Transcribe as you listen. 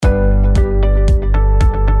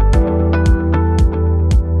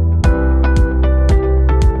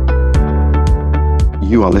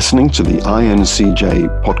You are listening to the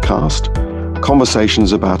INCJ podcast,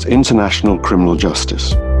 Conversations about International Criminal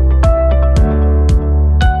Justice.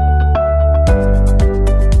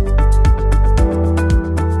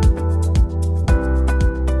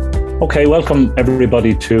 Okay, welcome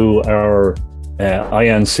everybody to our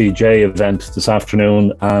INCJ event this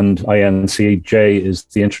afternoon. And INCJ is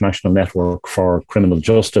the International Network for Criminal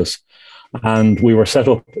Justice. And we were set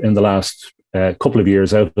up in the last couple of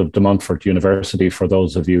years out of De Montfort University, for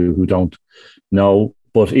those of you who don't know.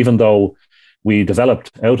 But even though we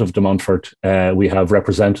developed out of De Montfort, we have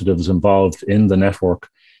representatives involved in the network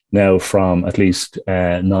now from at least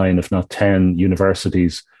 9, if not 10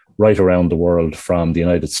 universities right around the world, from the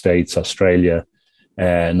United States, Australia,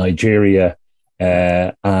 Nigeria,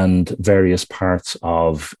 and various parts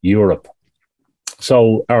of Europe.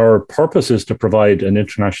 So our purpose is to provide an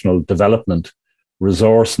international development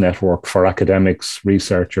resource network for academics,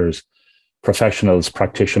 researchers, professionals,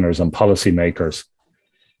 practitioners, and policymakers.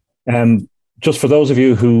 Just for those of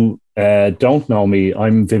you who don't know me,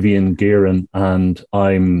 I'm Vivian Gearan, and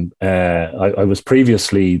I was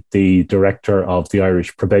previously the director of the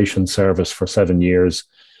Irish Probation Service for 7 years.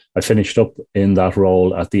 I finished up in that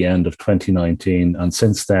role at the end of 2019, and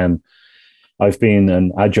since then, I've been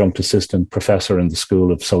an adjunct assistant professor in the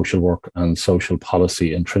School of Social Work and Social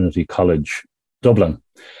Policy in Trinity College, Dublin.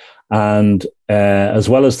 And as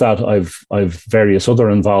well as that, I've various other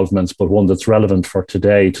involvements, but one that's relevant for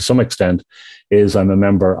today to some extent is I'm a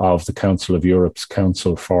member of the Council of Europe's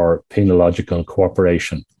Council for Penological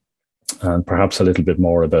Cooperation, and perhaps a little bit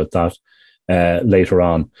more about that later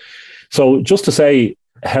on. So just to say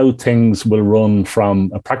how things will run from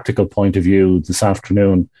a practical point of view this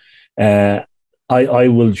afternoon, I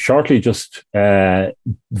will shortly just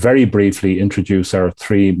very briefly introduce our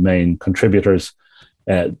three main contributors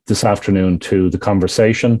this afternoon to the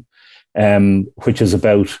conversation, which is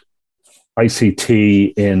about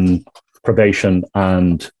ICT in probation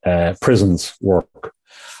and prisons work.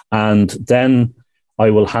 And then I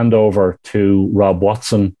will hand over to Rob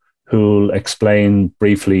Watson, who'll explain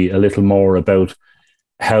briefly a little more about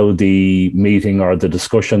how the meeting or the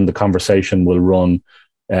discussion, the conversation will run,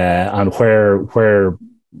 and where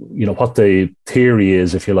you know what the theory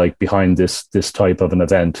is, if you like, behind this type of an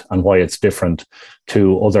event, and why it's different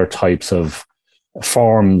to other types of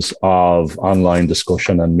forms of online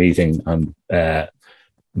discussion and meeting and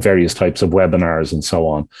various types of webinars and so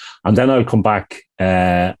on. And then I'll come back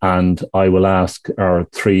and I will ask our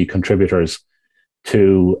three contributors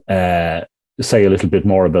to say a little bit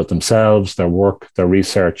more about themselves, their work, their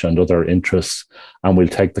research, and other interests, and we'll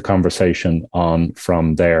take the conversation on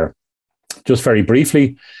from there. Just very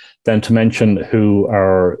briefly, then, to mention who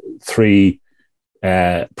our three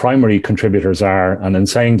primary contributors are, and in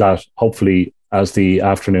saying that, hopefully, as the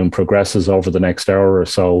afternoon progresses over the next hour or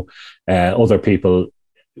so, other people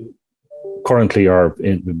currently or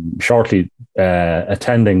shortly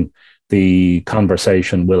attending the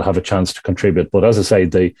conversation will have a chance to contribute. But as I say,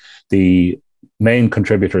 the main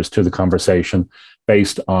contributors to the conversation,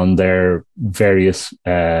 based on their various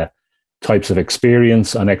types of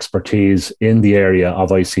experience and expertise in the area of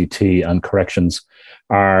ICT and corrections,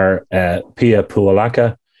 are Pia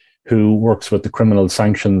Puolakka, who works with the Criminal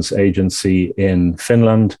Sanctions Agency in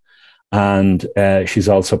Finland, and she's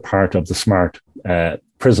also part of the Smart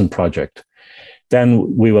Prison Project.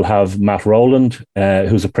 Then we will have Matt Rowland,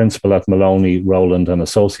 who's a principal at Maloney, Rowland and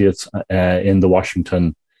Associates in the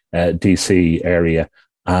Washington, DC area.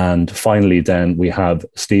 And finally, then we have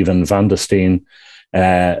Stephen Van de Steen,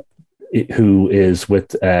 who is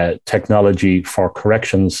with Technology for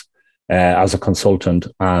Corrections as a consultant,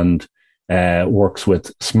 and works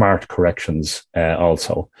with Smart Corrections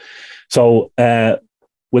also. So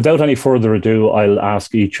without any further ado, I'll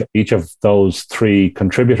ask each of those three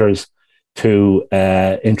contributors to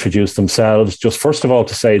introduce themselves. Just first of all,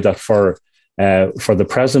 to say that for the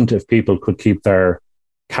present, if people could keep their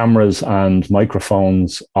cameras and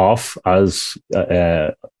microphones off, as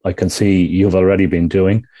I can see you've already been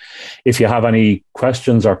doing. If you have any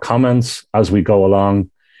questions or comments as we go along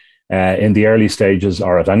in the early stages,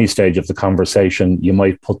 or at any stage of the conversation, you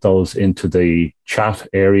might put those into the chat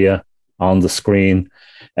area on the screen.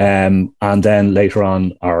 And then later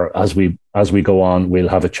on, or as we go on, we'll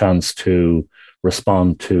have a chance to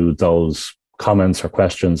respond to those comments or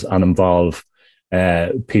questions and involve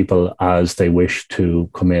people as they wish to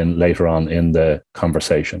come in later on in the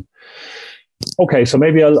conversation. Okay, so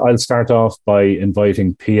maybe I'll start off by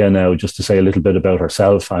inviting Pia now, just to say a little bit about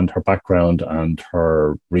herself and her background and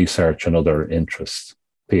her research and other interests.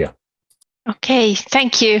 Pia. Okay,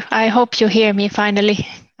 thank you. I hope you hear me finally.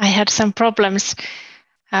 I had some problems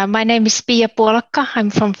My name is Pia Puolakka. I'm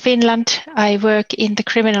from Finland. I work in the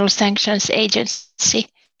Criminal Sanctions Agency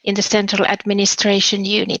in the Central Administration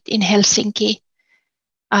Unit in Helsinki.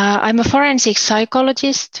 I'm a forensic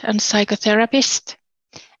psychologist and psychotherapist,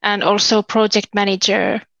 and also project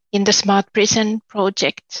manager in the Smart Prison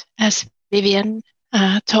project, as Vivian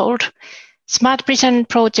told. Smart Prison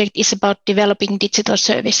project is about developing digital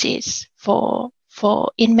services for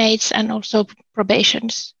inmates and also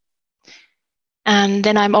probations. And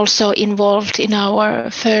then I'm also involved in our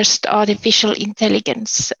first artificial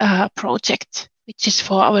intelligence project, which is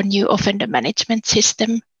for our new offender management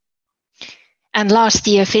system. And last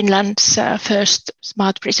year, Finland's first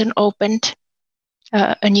smart prison opened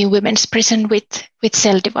a new women's prison with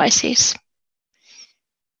cell devices.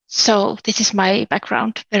 So this is my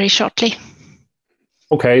background very shortly.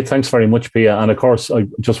 Okay, thanks very much, Pia. And of course, I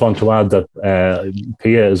just want to add that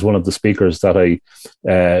Pia is one of the speakers that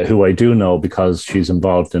who I do know because she's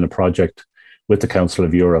involved in a project with the Council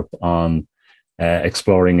of Europe on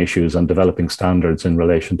exploring issues and developing standards in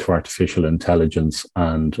relation to artificial intelligence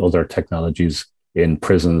and other technologies in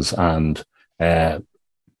prisons and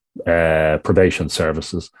probation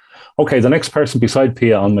services. Okay, the next person beside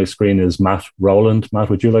Pia on my screen is Matt Rowland. Matt,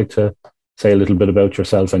 would you like to say a little bit about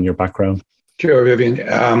yourself and your background? Sure, Vivian.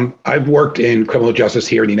 I've worked in criminal justice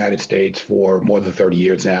here in the United States for more than 30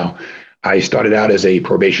 years now. I started out as a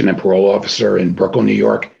probation and parole officer in Brooklyn, New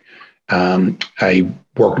York. I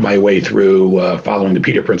worked my way through following the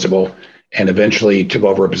Peter Principle and eventually took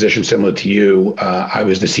over a position similar to you. I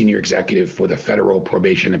was the senior executive for the Federal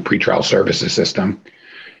Probation and Pretrial Services System.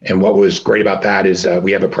 And what was great about that is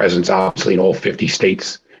we have a presence, obviously, in all 50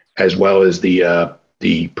 states, as well as the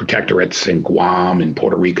protectorates in Guam and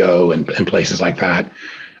Puerto Rico and places like that.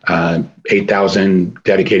 8,000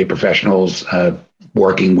 dedicated professionals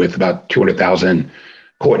working with about 200,000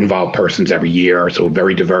 court-involved persons every year. So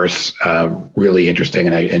very diverse, really interesting,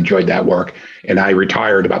 and I enjoyed that work. And I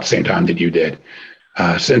retired about the same time that you did.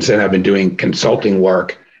 Since then, I've been doing consulting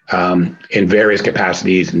work in various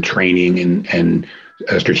capacities and training and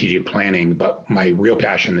strategic planning. But my real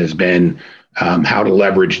passion has been how to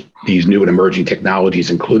leverage these new and emerging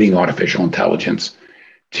technologies, including artificial intelligence,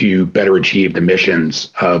 to better achieve the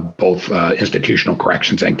missions of both institutional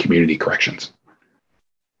corrections and community corrections.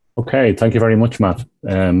 Okay, thank you very much, Matt.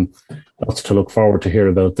 Lots to look forward to hear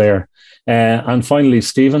about there. And finally,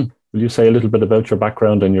 Stephen, will you say a little bit about your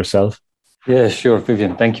background and yourself? Yeah, sure,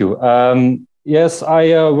 Vivian, thank you. Yes,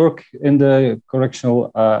 I work in the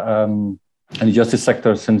correctional and the justice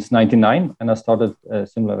sector since 1999, and I started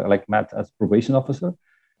similar like Matt as probation officer.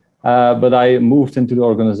 But I moved into the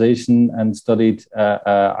organization and studied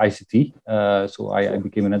ICT. So I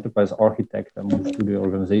became an enterprise architect. I moved to the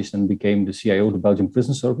organization and became the CIO of the Belgian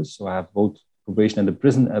Prison Service. So I have both probation and the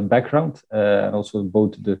prison background, and also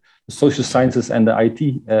both the social sciences and the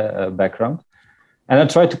IT background. And I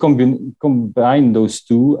tried to combine those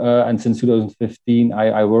two. And since 2015,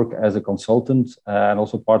 I work as a consultant and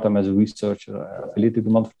also part-time as a researcher affiliated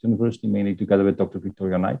with Montfort University, mainly together with Dr.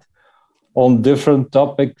 Victoria Knight, on different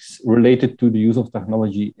topics related to the use of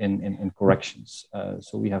technology in corrections.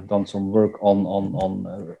 So we have done some work on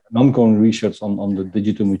ongoing research on the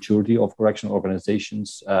digital maturity of correctional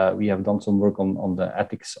organizations. We have done some work on the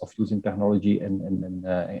ethics of using technology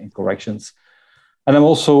in corrections. And I'm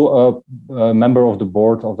also a member of the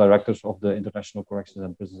board of directors of the International Corrections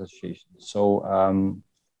and Prisons Association. So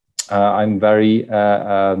I'm very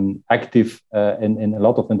active in a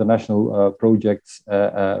lot of international projects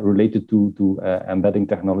related to embedding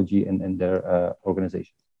technology in their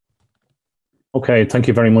organization. Okay, thank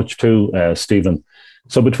you very much too, Stephen.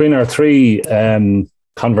 So between our three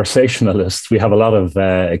conversationalists, we have a lot of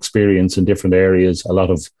experience in different areas, a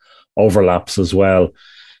lot of overlaps as well.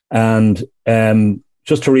 And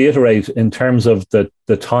just to reiterate, in terms of the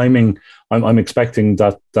timing, I'm expecting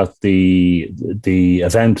that the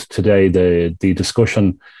event today, the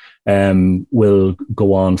discussion, will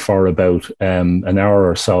go on for about an hour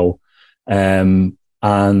or so, but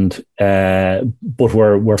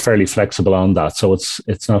we're fairly flexible on that. So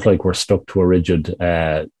it's not like we're stuck to a rigid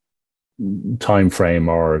time frame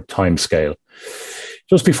or time scale.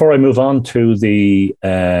 Just before I move on to the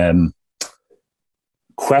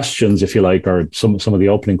questions, if you like, or some of the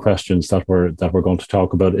opening questions that we're going to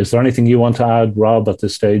talk about, is there anything you want to add, Rob, at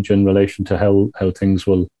this stage in relation to how things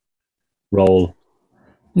will roll?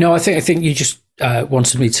 No, I think you just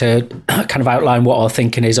wanted me to kind of outline what our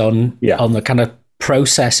thinking is on the kind of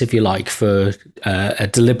process, if you like, for a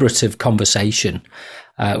deliberative conversation,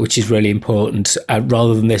 which is really important,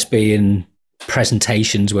 rather than this being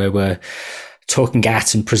presentations where we're talking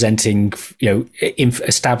at and presenting,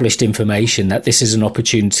 established information, that this is an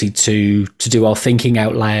opportunity to do our thinking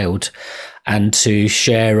out loud and to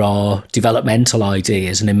share our developmental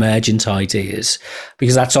ideas and emergent ideas,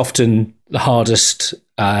 because that's often the hardest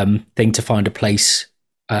thing to find a place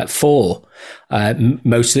for.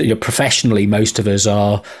 Professionally, most of us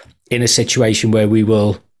are in a situation where we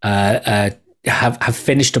will have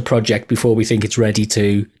finished a project before we think it's ready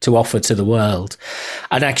to offer to the world.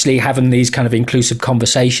 And actually having these kind of inclusive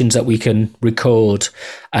conversations that we can record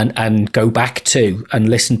and go back to and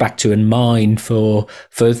listen back to and mine for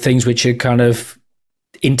things which are kind of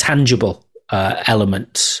intangible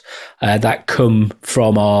elements that come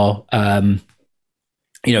from our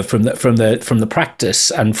from the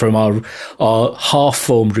practice and from our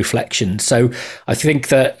half-formed reflections. So I think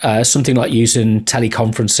that something like using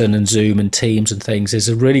teleconferencing and Zoom and Teams and things is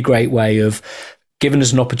a really great way of giving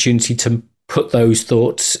us an opportunity to put those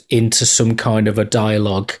thoughts into some kind of a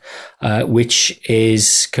dialogue, which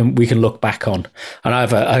we can look back on. And I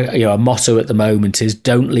have a motto at the moment is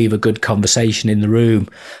don't leave a good conversation in the room.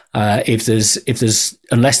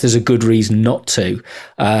 Unless there's a good reason not to,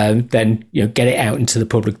 then get it out into the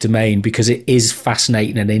public domain, because it is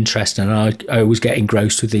fascinating and interesting. And I always get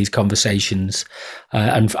engrossed with these conversations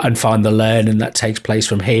and find the learning that takes place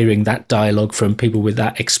from hearing that dialogue from people with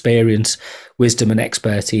that experience, wisdom, and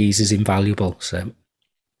expertise is invaluable. So.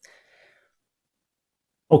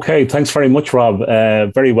 Okay, thanks very much, Rob.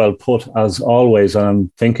 Very well put, as always.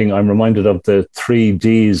 I'm reminded of the 3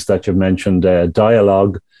 Ds that you mentioned: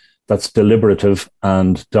 dialogue, that's deliberative,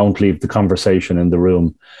 and don't leave the conversation in the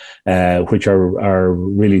room, which are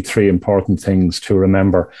really 3 important things to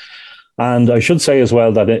remember. And I should say as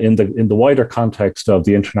well that in the wider context of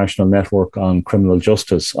the International Network on Criminal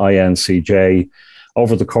Justice, INCJ,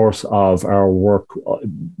 over the course of our work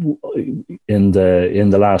in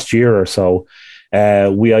the last year or so,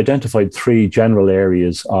 we identified 3 general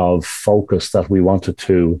areas of focus that we wanted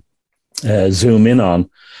to zoom in on.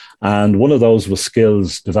 And one of those was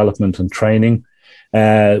skills development and training.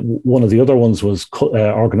 One of the other ones was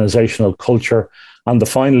organizational culture. And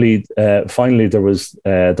finally, there was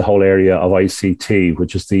the whole area of ICT,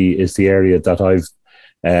 which is the area that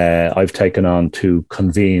I've taken on to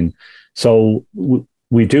convene. So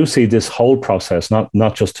we do see this whole process,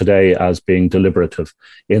 not just today, as being deliberative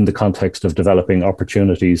in the context of developing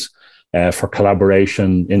opportunities for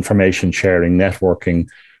collaboration, information sharing, networking,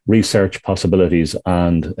 research possibilities,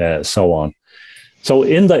 and so on. So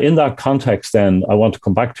in that context, then, I want to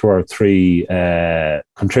come back to our 3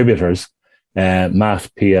 contributors,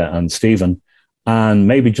 Matt, Pia, and Stephen, and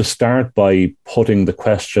maybe just start by putting the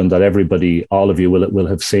question that all of you will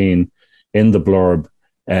have seen in the blurb,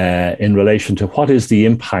 in relation to what is the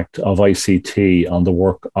impact of ICT on the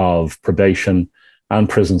work of probation and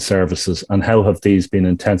prison services, and how have these been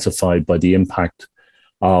intensified by the impact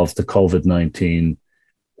of the COVID-19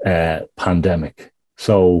 pandemic.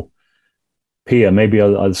 So, Pia, maybe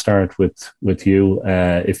I'll start with you.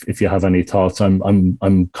 If you have any thoughts,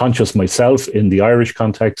 I'm conscious myself in the Irish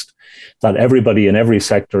context that everybody in every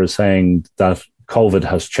sector is saying that COVID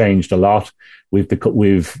has changed a lot. We've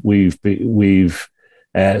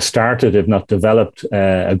started, if not developed,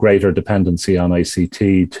 a greater dependency on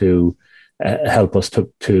ICT to help us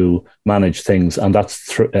to manage things, and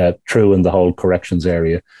that's true in the whole corrections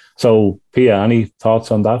area. So, Pia, any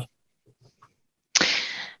thoughts on that?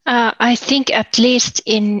 I think at least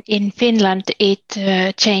in Finland, it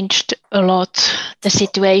changed a lot, the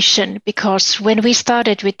situation, because when we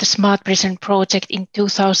started with the Smart Prison project in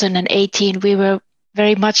 2018, we were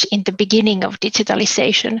very much in the beginning of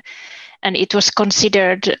digitalization, and it was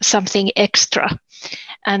considered something extra.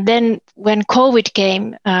 And then when COVID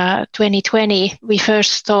came, 2020, we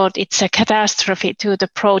first thought it's a catastrophe to the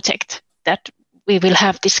project, that we will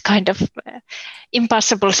have this kind of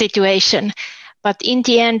impossible situation. But in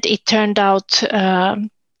the end, it turned out to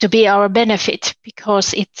be our benefit,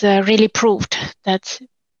 because it really proved that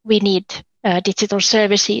we need digital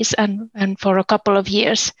services. And for a couple of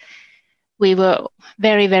years, we were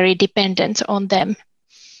very, very dependent on them.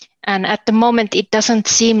 And at the moment, it doesn't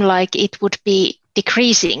seem like it would be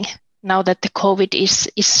decreasing now that the COVID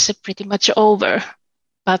is pretty much over.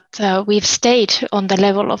 But we've stayed on the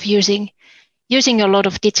level of using a lot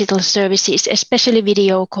of digital services, especially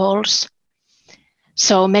video calls.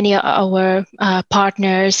 So many of our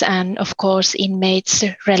partners and, of course, inmates,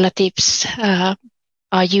 relatives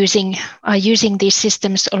are using these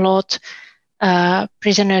systems a lot.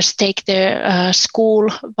 Prisoners take their school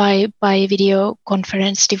by video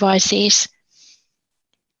conference devices.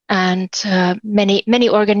 And many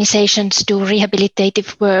organizations do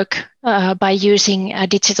rehabilitative work by using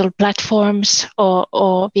digital platforms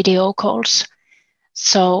or video calls.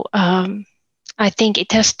 So I think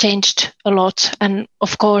it has changed a lot. And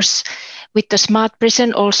of course, with the smart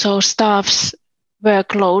prison, also staff's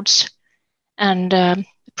workloads and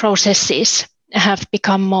processes have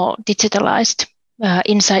become more digitalized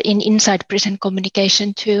inside prison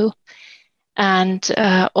communication too. And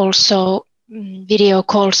also video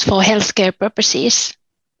calls for healthcare purposes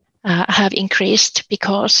have increased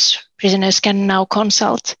because prisoners can now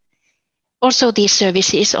consult also these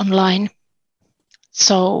services online.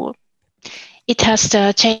 So it has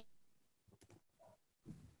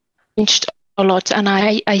changed a lot, and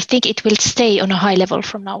I think it will stay on a high level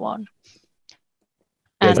from now on.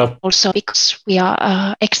 And also because we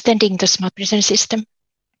are extending the smart prison system.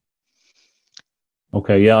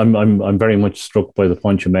 Okay, yeah, I'm very much struck by the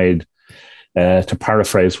point you made. To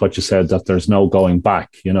paraphrase what you said, that there's no going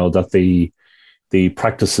back. You know, that the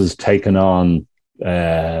practices taken on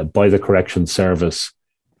by the Corrections Service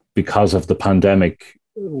because of the pandemic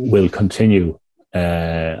will continue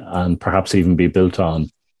and perhaps even be built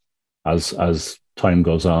on as time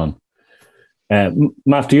goes on.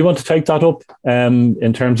 Matt, do you want to take that up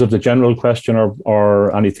in terms of the general question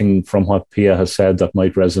or anything from what Pia has said that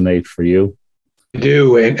might resonate for you? I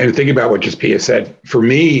do, and thinking about what just Pia said, for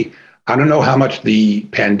me, I don't know how much the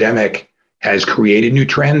pandemic has created new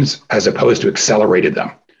trends as opposed to accelerated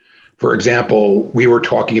them. For example, we were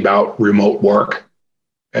talking about remote work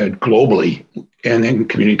globally and in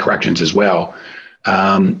community corrections as well.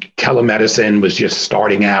 Telemedicine was just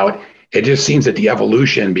starting out. It just seems that the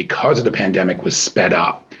evolution because of the pandemic was sped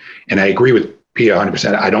up. And I agree with Pia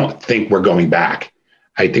 100%. I don't think we're going back.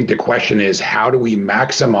 I think the question is, how do we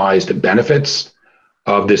maximize the benefits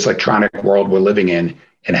of this electronic world we're living in?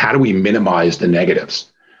 And how do we minimize the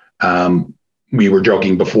negatives? We were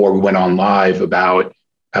joking before we went on live about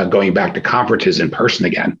going back to conferences in person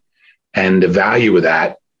again and the value of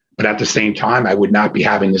that. But at the same time, I would not be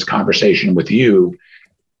having this conversation with you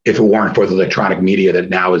if it weren't for the electronic media that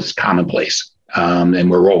now is commonplace.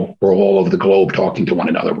 And we're all over the globe talking to one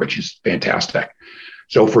another, which is fantastic.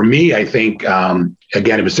 So for me, I think,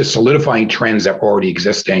 again, it was just solidifying trends that were already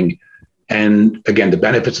existing. And again, the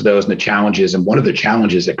benefits of those and the challenges. And one of the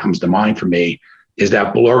challenges that comes to mind for me is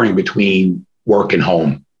that blurring between work and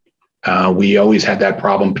home. We always had that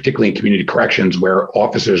problem, particularly in community corrections, where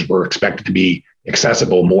officers were expected to be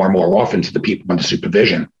accessible more and more often to the people under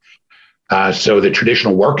supervision. So the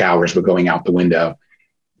traditional work hours were going out the window.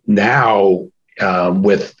 Now,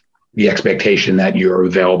 with the expectation that you're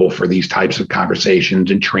available for these types of conversations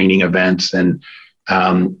and training events, and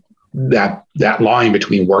that line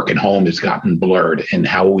between work and home has gotten blurred. And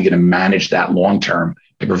how are we going to manage that long term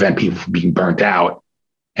to prevent people from being burnt out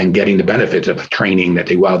and getting the benefits of training that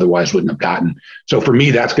they otherwise wouldn't have gotten? So for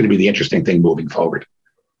me, that's going to be the interesting thing moving forward.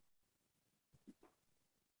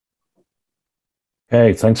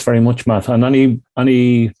 Okay, thanks very much, Matt. And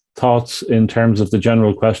any thoughts in terms of the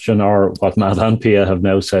general question or what Matt and Pia have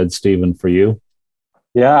now said, Stephen, for you?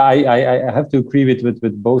 Yeah, I have to agree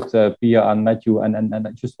with both Pia and Matthew, and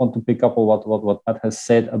I just want to pick up on what Matt has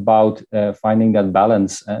said about finding that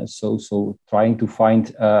balance. So trying to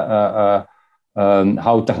find how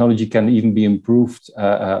technology can even be improved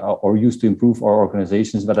or used to improve our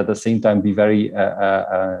organizations, but at the same time be very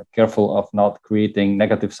careful of not creating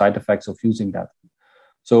negative side effects of using that.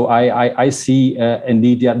 So I see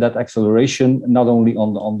indeed that acceleration, not only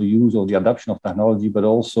on the use or the adoption of technology, but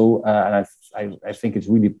also, and I think it's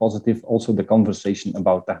really positive, also the conversation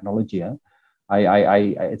about technology.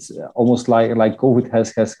 It's almost like COVID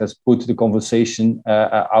has put the conversation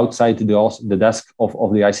outside the desk of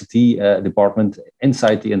the ICT department,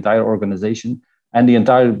 inside the entire organization and the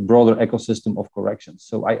entire broader ecosystem of corrections.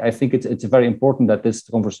 So I think it's very important that these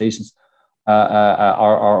conversations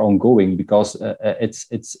are ongoing, because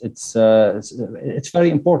it's very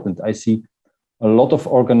important. I see a lot of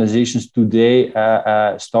organizations today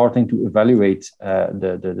starting to evaluate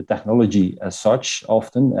the technology as such.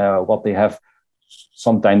 Often what they have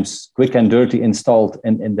sometimes quick and dirty installed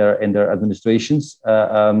in their administrations,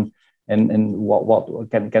 and what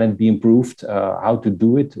can it be improved? How to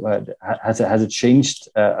do it? Has it changed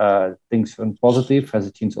things from positive? Has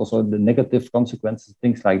it changed also the negative consequences?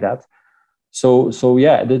 Things like that. So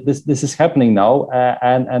yeah, this is happening now,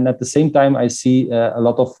 and at the same time, I see a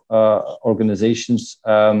lot of organizations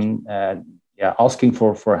asking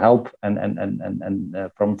for help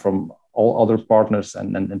and from all other partners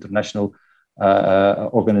and international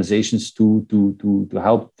organizations to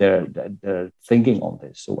help their thinking on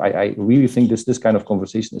this. So I really think this kind of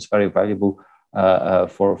conversation is very valuable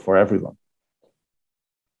for everyone.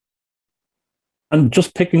 And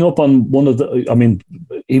just picking up on one of the, I mean,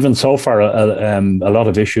 even so far, a lot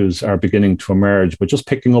of issues are beginning to emerge, but just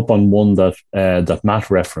picking up on one that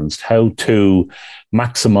Matt referenced, how to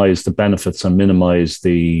maximize the benefits and minimize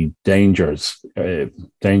the dangers.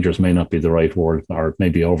 Dangers may not be the right word, or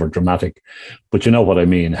maybe over dramatic, but you know what I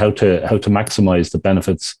mean. How to maximize the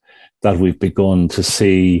benefits that we've begun to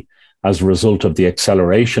see as a result of the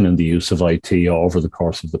acceleration in the use of IT over the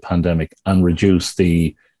course of the pandemic, and reduce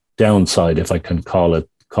the downside, if I can call it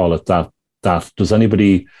that. Does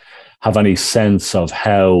anybody have any sense of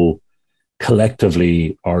how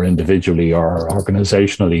collectively or individually or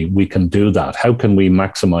organizationally we can do that? How can we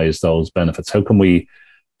maximize those benefits? How can we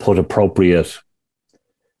put appropriate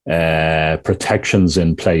protections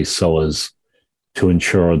in place so as to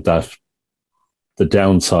ensure that the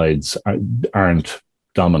downsides aren't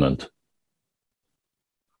dominant?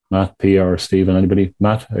 Matt, Pia, or Stephen, anybody?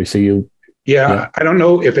 Matt, I see you. Yeah, I don't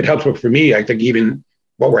know if it helps, but for me, I think even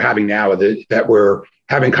what we're having now, that we're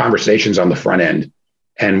having conversations on the front end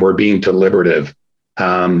and we're being deliberative.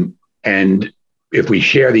 And if we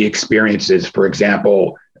share the experiences, for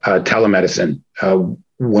example, telemedicine,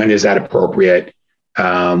 when is that appropriate?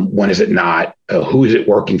 When is it not? Who is it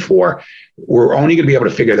working for? We're only going to be able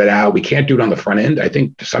to figure that out. We can't do it on the front end. I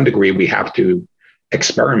think to some degree we have to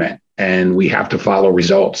experiment and we have to follow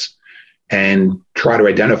results and try to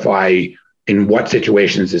identify in what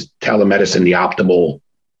situations is telemedicine the optimal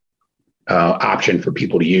option for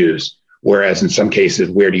people to use? Whereas in some cases,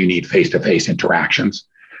 where do you need face-to-face interactions?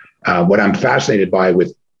 What I'm fascinated by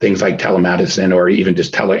with things like telemedicine or even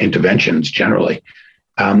just tele-interventions generally,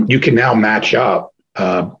 you can now match up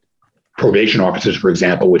probation officers, for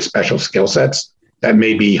example, with special skill sets that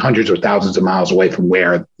may be hundreds or thousands of miles away from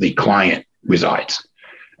where the client resides.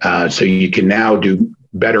 So you can now do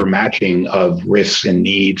better matching of risks and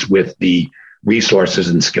needs with the resources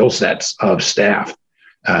and skill sets of staff.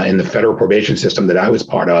 In the federal probation system that I was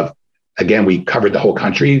part of, again, we covered the whole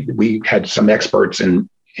country. We had some experts in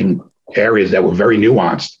areas that were very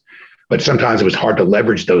nuanced, but sometimes it was hard to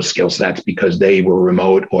leverage those skill sets because they were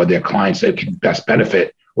remote or their clients that could best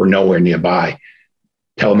benefit were nowhere nearby.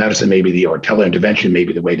 Telemedicine or teleintervention may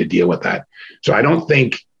be the way to deal with that. So I don't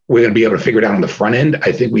think we're going to be able to figure it out on the front end.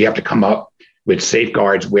 I think we have to come up with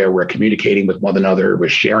safeguards where we're communicating with one another, we're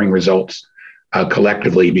sharing results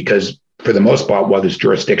collectively, because for the most part, while there's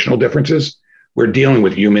jurisdictional differences, we're dealing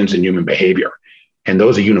with humans and human behavior. And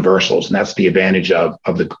those are universals. And that's the advantage of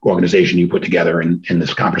the organization you put together in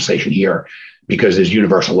this conversation here, because there's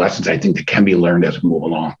universal lessons, I think, that can be learned as we move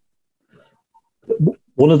along.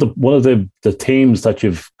 One of the themes that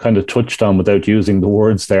you've kind of touched on without using the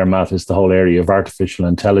words there, Matt, is the whole area of artificial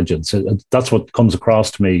intelligence. That's what comes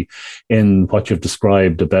across to me in what you've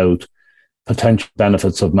described about potential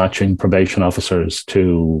benefits of matching probation officers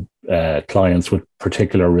to clients with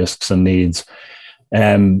particular risks and needs.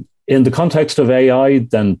 In the context of AI,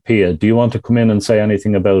 then, Pia, do you want to come in and say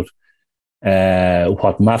anything about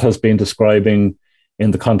what Matt has been describing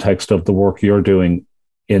in the context of the work you're doing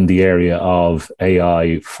in the area of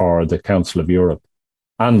AI for the Council of Europe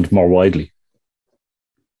and more widely?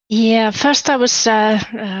 Yeah, first I was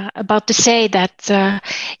about to say that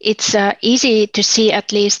it's easy to see,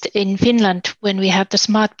 at least in Finland, when we have the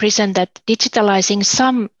smart prison, that digitalizing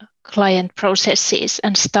some client processes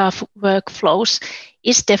and staff workflows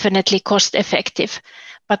is definitely cost effective.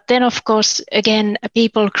 But then, of course, again,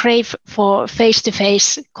 people crave for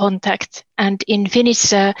face-to-face contact. And in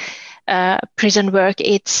Finnish prison work,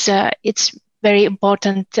 it's very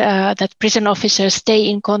important that prison officers stay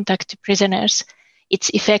in contact to prisoners. It's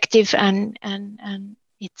effective and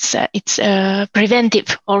it's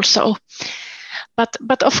preventive also.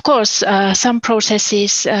 But of course, some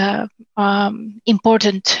processes are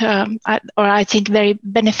important or I think very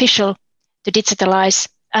beneficial to digitalize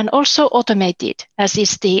and also automated, as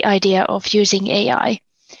is the idea of using AI.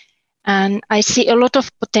 And I see a lot of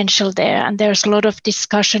potential there, and there's a lot of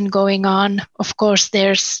discussion going on. Of course,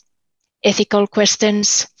 there's ethical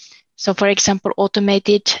questions. So, for example,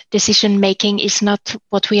 automated decision-making is not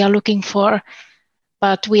what we are looking for,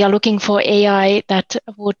 but we are looking for AI that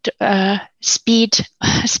would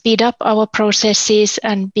speed up our processes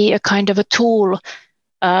and be a kind of a tool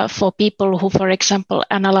for people who, for example,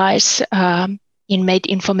 analyze inmate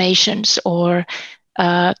informations or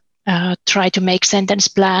try to make sentence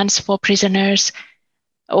plans for prisoners,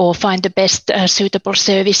 or find the best suitable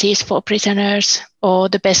services for prisoners, or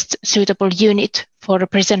the best suitable unit for a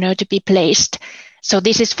prisoner to be placed. So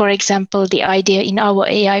this is, for example, the idea in our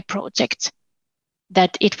AI project,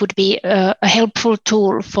 that it would be a helpful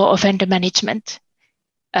tool for offender management.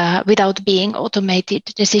 without being automated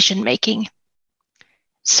decision making.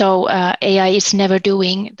 So AI is never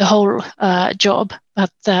doing the whole job,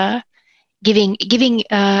 but giving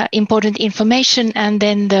important information, and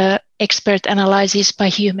then the expert analysis by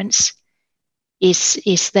humans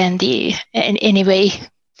is then anyway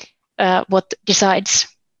what decides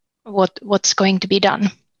what's going to be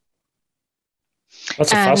done.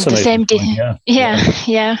 That's a fascinating point,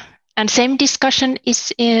 yeah. And same discussion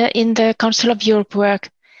is in the Council of Europe work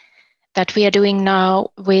that we are doing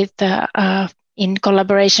now with in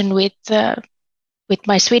collaboration with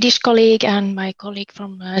my Swedish colleague and my colleague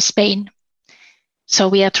from Spain. So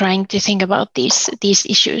we are trying to think about these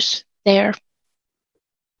issues there.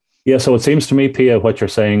 Yeah, so it seems to me, Pia, what you're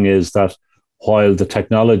saying is that while the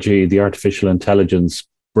technology, the artificial intelligence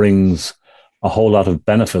brings a whole lot of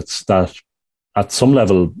benefits that at some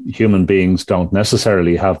level human beings don't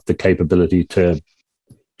necessarily have the capability to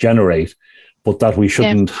generate, but that we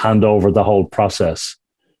shouldn't hand over the whole process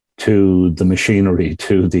to the machinery,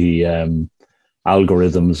 to the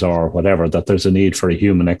algorithms or whatever, that there's a need for a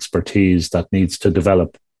human expertise that needs to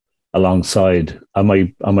develop alongside. Am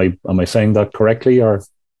I saying that correctly? Or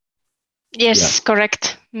yes,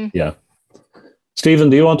 correct. Yeah. Stephen,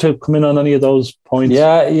 do you want to come in on any of those points?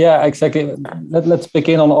 Yeah, exactly. Let's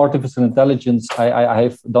begin on artificial intelligence. I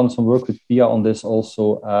have done some work with Pia on this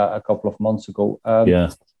also a couple of months ago.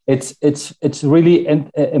 It's really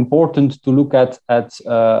important to look at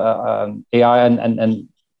AI and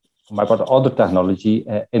for my part other technology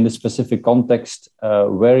in the specific context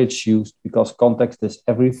where it's used, because context is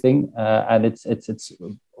everything, and it's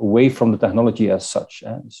away from the technology as such.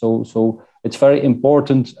 So it's very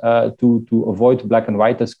important to avoid black and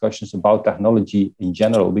white discussions about technology in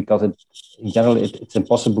general, because it's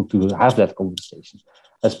impossible to have that conversation.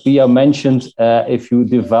 As Pia mentioned, if you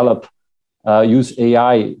use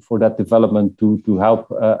AI for that development to help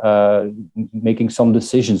making some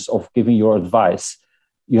decisions of giving your advice,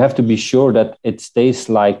 you have to be sure that it stays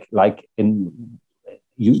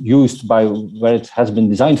used by where it has been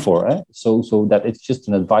designed for. So that it's just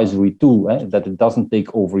an advisory tool, that it doesn't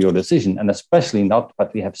take over your decision, and especially not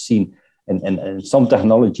what we have seen in some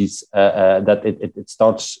technologies that it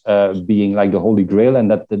starts being like the Holy Grail, and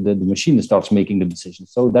that the machine starts making the decision.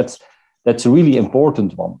 So that's a really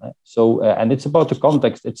important one. So and it's about the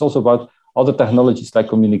context. It's also about other technologies like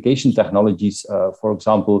communication technologies, for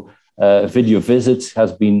example. Video visits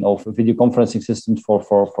has been, of video conferencing systems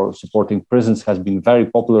for supporting prisons has been very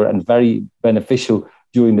popular and very beneficial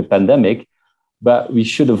during the pandemic, but we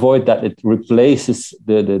should avoid that it replaces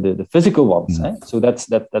the physical ones. So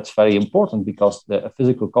that's very important, because the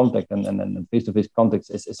physical contact and face-to-face contact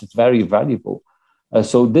is very valuable.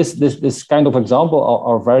 So this kind of example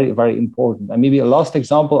are very, very important. And maybe a last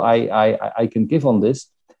example I can give on this,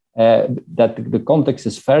 that the context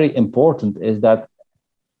is very important, is that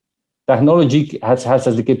technology has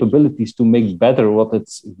the capabilities to make better what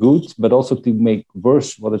it's good, but also to make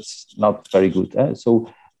worse what it's not very good.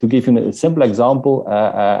 So to give you a simple example,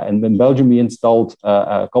 in Belgium, we installed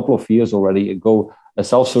a couple of years already ago a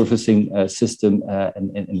self-servicing system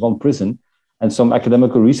in one prison, and some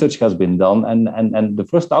academic research has been done. And the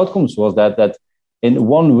first outcomes was that in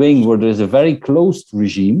one wing where there is a very closed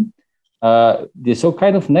regime, there's so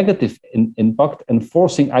kind of negative impact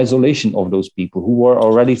enforcing isolation of those people who were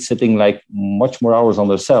already sitting like much more hours on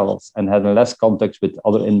their cells and having less contact with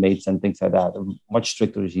other inmates and things like that, a much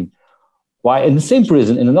stricter regime. Why in the same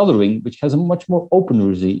prison, in another wing, which has a much more open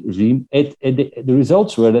regime, the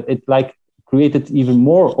results were that it like created even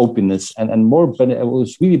more openness and more, it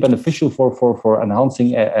was really beneficial for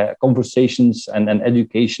enhancing conversations and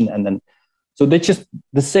education. And then, so they just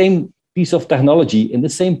the same piece of technology in the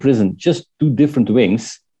same prison, just two different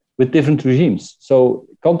wings with different regimes. So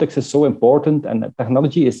context is so important, and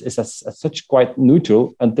technology is as such quite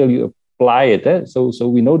neutral until you apply it. So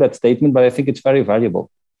we know that statement, but I think it's very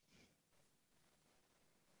valuable.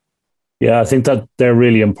 Yeah, I think that they're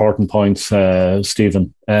really important points,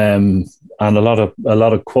 Stephen, and a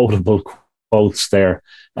lot of quotable quotes there.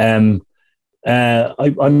 I'm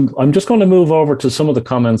just going to move over to some of the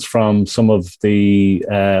comments from some of the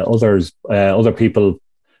other people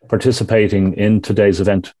participating in today's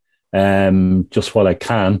event, just while I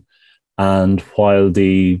can, and while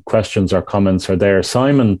the questions or comments are there.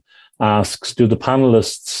 Simon asks, do the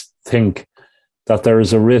panelists think that there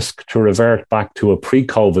is a risk to revert back to a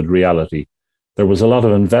pre-COVID reality? There was a lot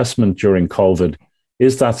of investment during COVID.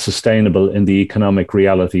 Is that sustainable in the economic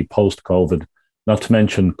reality post-COVID? Not to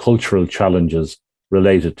mention cultural challenges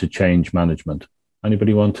related to change management.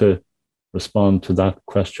 Anybody want to respond to that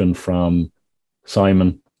question from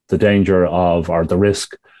Simon? The danger of, or the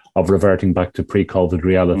risk of reverting back to pre-COVID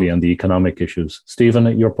reality and the economic issues.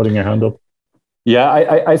 Stephen, you're putting your hand up. Yeah,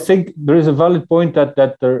 I think there is a valid point that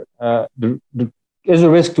there is a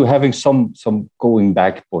risk to having some going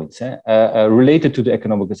back points related to the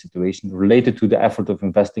economic situation, related to the effort of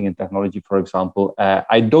investing in technology, for example.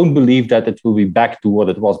 I don't believe that it will be back to what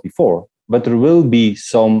it was before, but there will be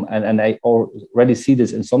some, and I already see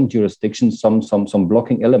this in some jurisdictions, some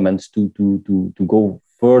blocking elements to go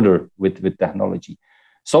further with technology.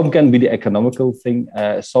 Some can be the economical thing.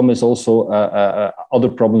 Some is also other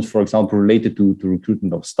problems, for example, related to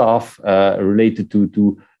recruitment of staff, related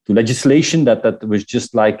to legislation that was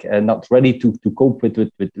just like not ready to cope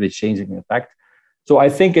with changing effect. So I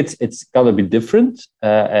think it's got to be different.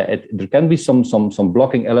 There can be some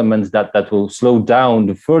blocking elements that will slow down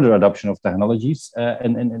the further adoption of technologies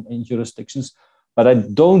in jurisdictions. But I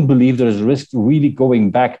don't believe there is a risk really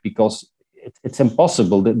going back, because it's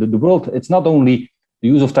impossible. The world, it's not only the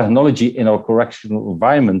use of technology in our correctional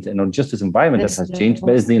environment, in our justice environment that has changed,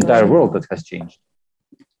 but it's the entire world that has changed.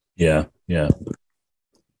 Yeah.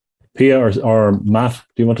 Pia or Matt,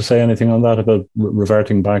 do you want to say anything on that about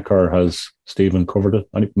reverting back, or has Stephen covered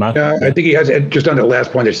it? Matt? I think he has. Just on the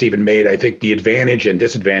last point that Stephen made, I think the advantage and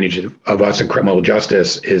disadvantage of us in criminal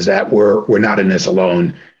justice is that we're not in this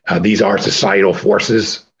alone. These are societal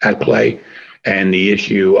forces at play. And the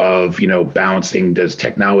issue of, balancing, does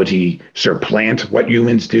technology supplant what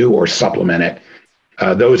humans do or supplement it?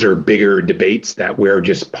 Those are bigger debates that we're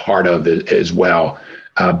just part of as well.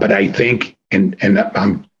 But I think, and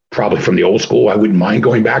I'm probably from the old school, I wouldn't mind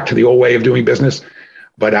going back to the old way of doing business.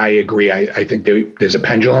 But I agree. I think there's a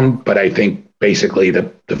pendulum, but I think basically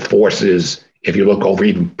the forces, if you look over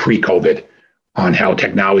even pre-COVID on how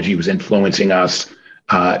technology was influencing us,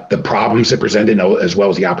 the problems it presented as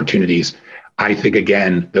well as the opportunities, I think,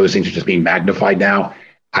 again, those things are just being magnified now.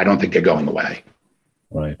 I don't think they're going away.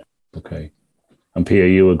 Right. Okay. And Pia,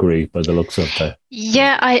 you agree by the looks of that?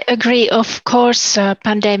 Yeah, I agree. Of course,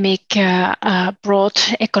 pandemic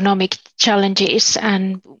brought economic challenges,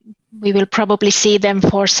 and we will probably see them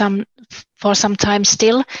for some time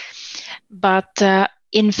still. But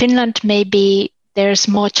in Finland, maybe there's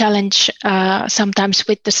more challenge sometimes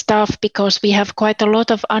with the staff, because we have quite a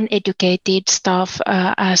lot of uneducated staff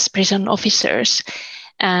as prison officers,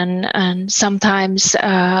 and sometimes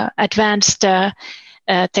advanced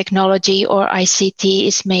technology or ICT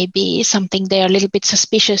is maybe something they're a little bit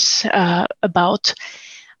suspicious about.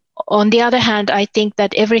 On the other hand, I think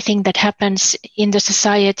that everything that happens in the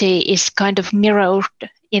society is kind of mirrored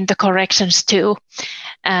in the corrections too.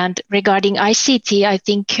 And regarding ICT, I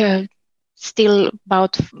think still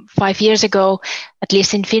about 5 years ago, at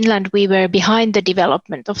least in Finland, we were behind the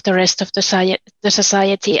development of the rest of the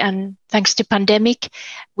society. And thanks to pandemic,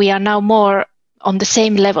 we are now more on the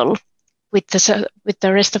same level with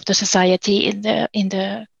the rest of the society in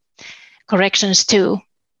the corrections too.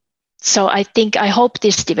 So I hope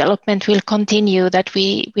this development will continue, that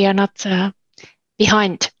we are not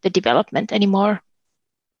behind the development anymore.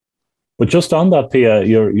 But just on that, Pia,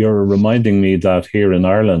 you're reminding me that here in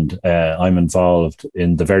Ireland, I'm involved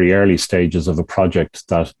in the very early stages of a project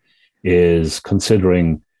that is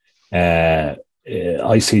considering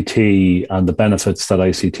ICT and the benefits that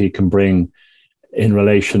ICT can bring in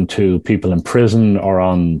relation to people in prison or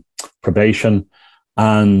on probation.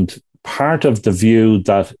 And part of the view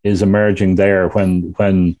that is emerging there when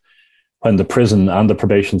the prison and the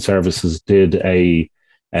probation services did a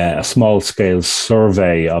small-scale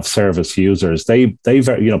survey of service users, they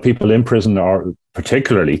people in prison are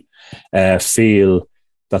particularly feel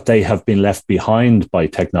that they have been left behind by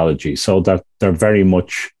technology, so that they're very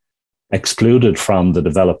much excluded from the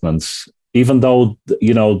developments, even though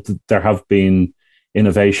there have been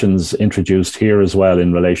innovations introduced here as well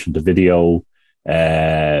in relation to video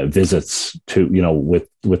visits to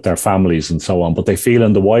with their families and so on. But they feel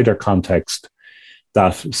in the wider context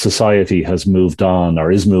that society has moved on or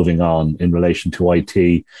is moving on in relation to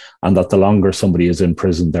IT, and that the longer somebody is in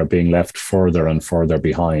prison, they're being left further and further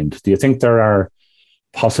behind. Do you think there are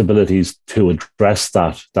possibilities to address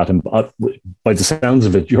that by the sounds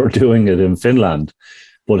of it, you're doing it in Finland,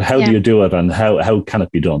 but how do you do it, and how can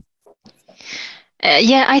it be done?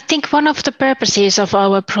 I think one of the purposes of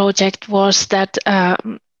our project was that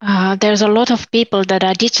there's a lot of people that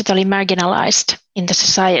are digitally marginalized in the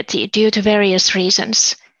society due to various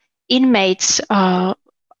reasons. Inmates are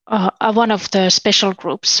one of the special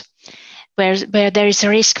groups where there is a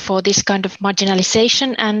risk for this kind of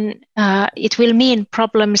marginalization, and it will mean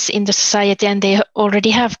problems in the society, and they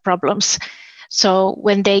already have problems. So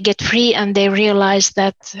when they get free and they realize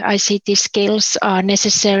that ICT skills are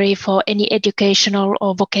necessary for any educational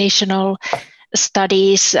or vocational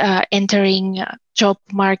studies, entering job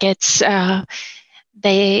markets,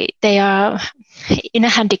 they are in a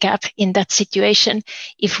handicap in that situation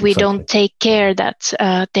if we don't take care that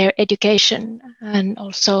their education and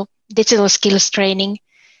also digital skills training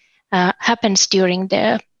happens during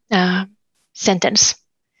their sentence.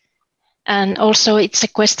 And also it's a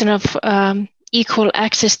question of equal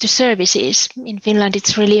access to services. In Finland,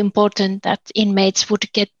 it's really important that inmates would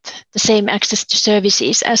get the same access to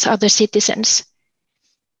services as other citizens.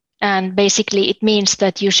 And basically it means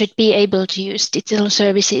that you should be able to use digital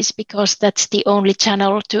services because that's the only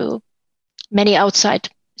channel to many outside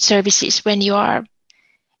services when you are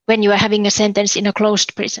having a sentence in a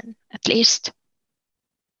closed prison, at least.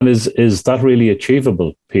 And is that really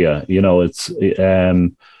achievable, Pia? You know, it's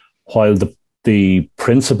while the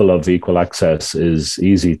principle of equal access is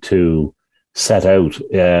easy to set out,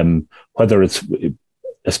 whether it's,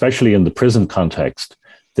 especially in the prison context,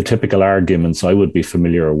 the typical arguments I would be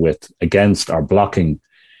familiar with against or blocking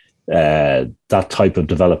that type of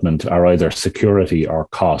development are either security or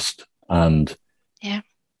cost. And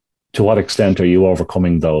to what extent are you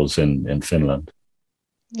overcoming those in Finland?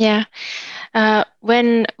 Yeah.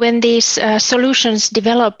 When these solutions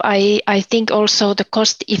develop, I think also the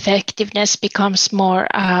cost effectiveness becomes more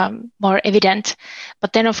evident.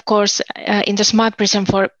 But then, of course, in the Smart Prison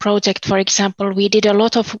project, for example, we did a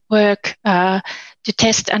lot of work to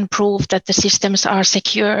test and prove that the systems are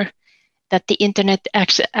secure, that the internet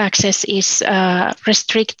access is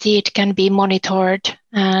restricted, can be monitored,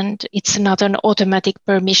 and it's not an automatic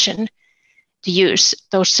permission to use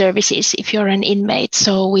those services if you're an inmate.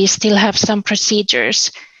 So we still have some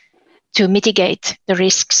procedures to mitigate the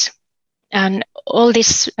risks. And all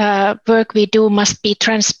this work we do must be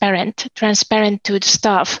transparent to the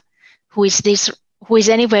staff who is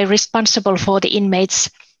anyway responsible for the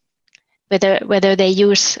inmates, whether they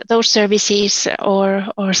use those services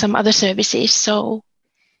or some other services. So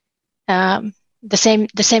the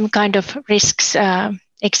same kind of risks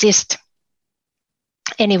exist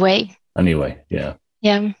anyway. Yeah.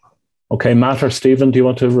 Yeah. Okay, Matt or Stephen, do you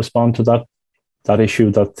want to respond to that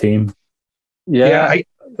issue, that theme? Yeah.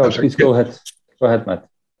 Please go ahead. Go ahead, Matt.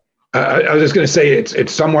 I was just going to say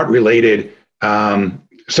it's somewhat related.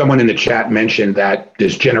 Someone in the chat mentioned that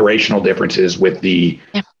there's generational differences with the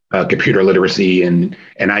computer literacy, and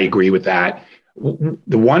I agree with that.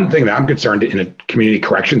 The one thing that I'm concerned in a community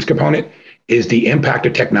corrections component is the impact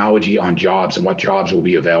of technology on jobs and what jobs will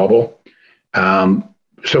be available.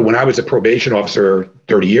 So when I was a probation officer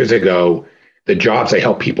 30 years ago, the jobs I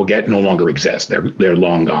help people get no longer exist. They're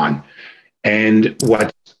long gone. And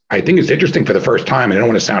what I think is interesting for the first time, and I don't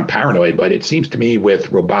want to sound paranoid, but it seems to me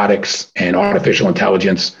with robotics and artificial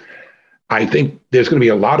intelligence, I think there's going to be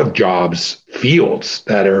a lot of jobs, fields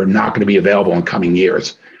that are not going to be available in coming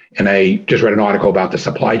years. And I just read an article about the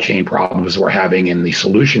supply chain problems we're having, and the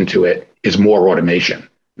solution to it is more automation,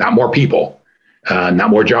 not more people,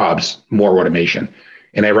 not more jobs, more automation.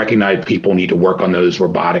 And I recognize people need to work on those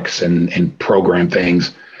robotics and program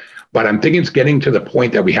things. But I'm thinking it's getting to the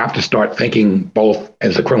point that we have to start thinking both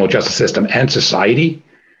as the criminal justice system and society,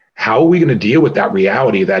 how are we going to deal with that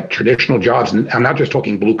reality that traditional jobs, and I'm not just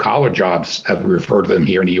talking blue collar jobs as we refer to them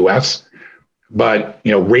here in the US, but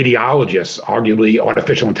radiologists, arguably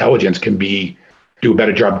artificial intelligence can do a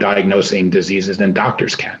better job diagnosing diseases than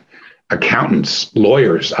doctors can. Accountants,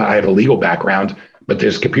 lawyers, I have a legal background, but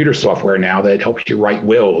there's computer software now that helps you write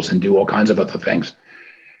wills and do all kinds of other things.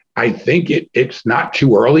 I think it's not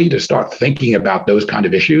too early to start thinking about those kind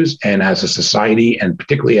of issues. And as a society, and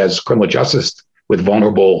particularly as criminal justice with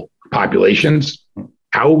vulnerable populations,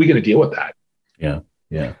 how are we going to deal with that? Yeah.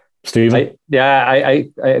 Stephen? I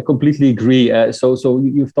completely agree. So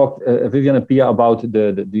you've talked, Vivian and Pia, about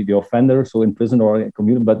the offender, so in prison or in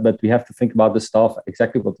community, but we have to think about the staff,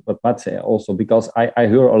 exactly what Matt said also, because I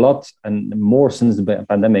hear a lot and more since the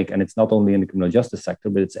pandemic, and it's not only in the criminal justice sector,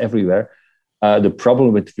 but it's everywhere, the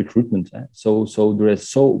problem with recruitment. So there is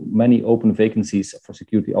so many open vacancies for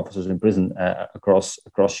security officers in prison across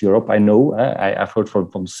Europe. I know, I've heard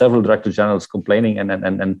from several director generals complaining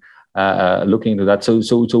and looking into that. So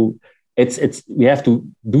it's we have to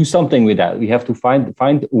do something with that. We have to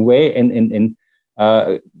find a way in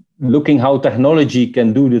looking how technology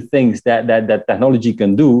can do the things that technology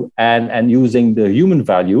can do, and using the human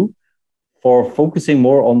value for focusing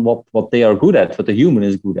more on what they are good at, what the human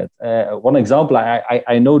is good at. One example,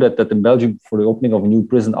 I know that in Belgium, for the opening of a new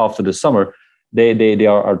prison after the summer, they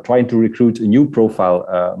are trying to recruit a new profile,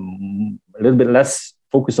 a little bit less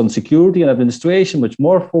focused on security and administration, much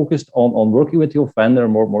more focused on working with the offender,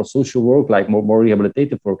 more social work, like more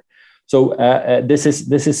rehabilitative work. So this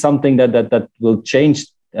is something that will change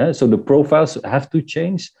So the profiles have to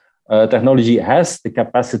change. Technology has the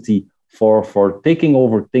capacity for taking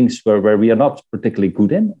over things where we are not particularly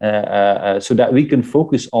good in, so that we can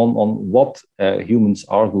focus on what humans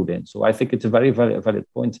are good in. So I think it's a very, very valid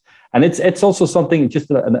point. And it's also something,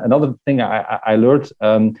 just another thing I learned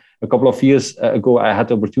a couple of years ago. I had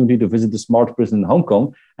the opportunity to visit the Smart Prison in Hong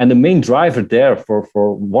Kong. And the main driver there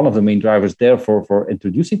for one of the main drivers there for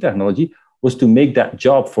introducing technology was to make that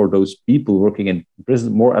job for those people working in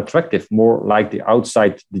prison more attractive, more like the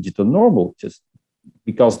outside digital normal, just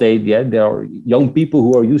because they are young people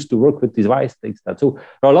who are used to work with device things. So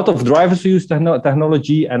there are a lot of drivers who use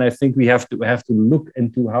technology, and I think we have to look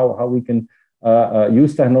into how we can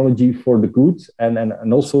use technology for the good,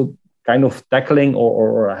 and also kind of tackling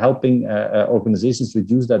or helping organizations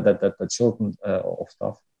reduce that shorten of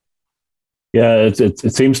stuff. Yeah,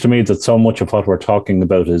 it seems to me that so much of what we're talking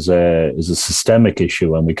about is a systemic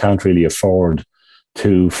issue, and we can't really afford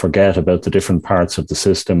to forget about the different parts of the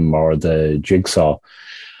system or the jigsaw.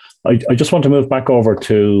 I just want to move back over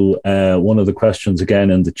to one of the questions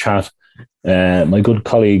again in the chat. My good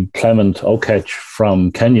colleague Clement Okech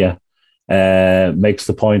from Kenya makes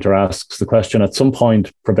the point, or asks the question: at some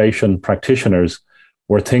point, probation practitioners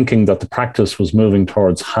were thinking that the practice was moving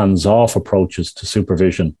towards hands-off approaches to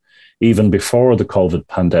supervision even before the COVID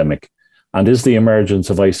pandemic. And is the emergence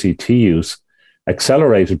of ICT use,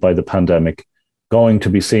 accelerated by the pandemic, going to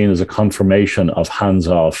be seen as a confirmation of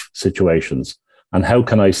hands-off situations? And how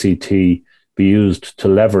can ICT be used to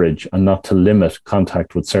leverage and not to limit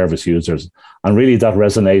contact with service users? And really that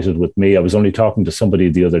resonated with me. I was only talking to somebody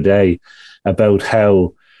the other day about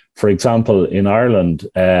how, for example, in Ireland,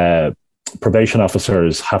 probation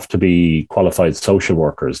officers have to be qualified social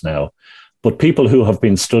workers now. But people who have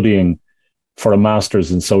been studying for a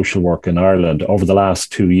master's in social work in Ireland over the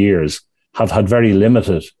last 2 years have had very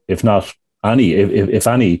limited, if not any, if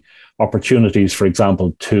any, opportunities, for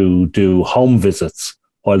example, to do home visits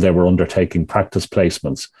while they were undertaking practice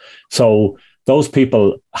placements. So those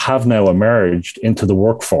people have now emerged into the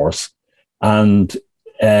workforce. And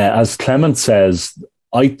as Clement says,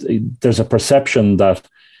 there's a perception that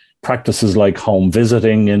practices like home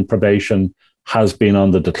visiting in probation has been on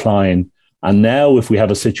the decline. And now if we have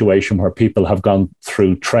a situation where people have gone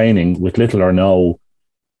through training with little or no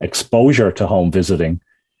exposure to home visiting,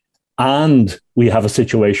 and we have a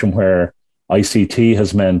situation where ICT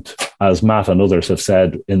has meant, as Matt and others have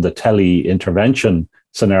said, in the tele-intervention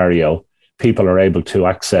scenario, people are able to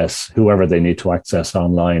access whoever they need to access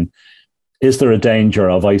online. Is there a danger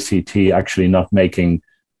of ICT actually not making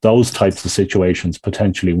those types of situations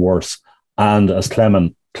potentially worse? And as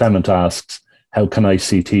Clement asks, how can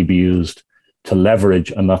ICT be used to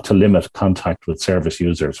leverage and not to limit contact with service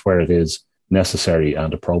users where it is necessary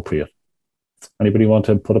and appropriate? Anybody want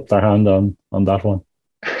to put up their hand on that one?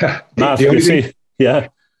 Matt, the only thing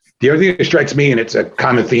that strikes me, and it's a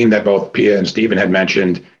common theme that both Pia and Stephen had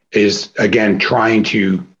mentioned, is, again, trying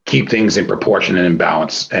to keep things in proportion and in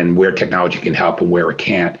balance, and where technology can help and where it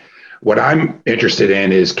can't. What I'm interested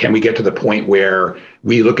in is, can we get to the point where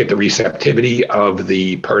we look at the receptivity of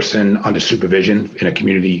the person under supervision in a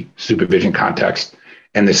community supervision context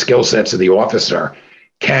and the skill sets of the officer?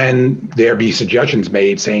 Can there be suggestions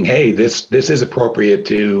made saying, hey, this is appropriate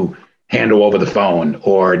to handle over the phone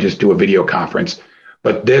or just do a video conference,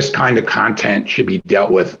 but this kind of content should be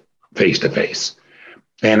dealt with face-to-face?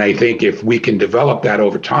 And I think if we can develop that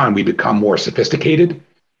over time, we become more sophisticated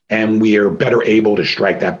and we are better able to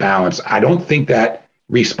strike that balance. I don't think that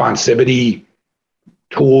responsivity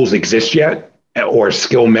tools exist yet, or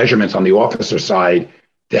skill measurements on the officer side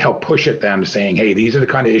to help push at them, saying, hey, these are the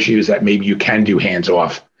kind of issues that maybe you can do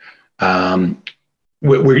hands-off.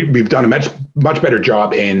 We've done a much better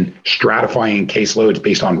job in stratifying caseloads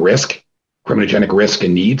based on risk, criminogenic risk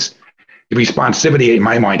and needs. The responsivity, in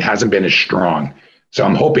my mind, hasn't been as strong. So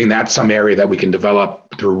I'm hoping that's some area that we can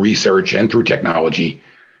develop through research and through technology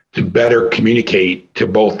to better communicate to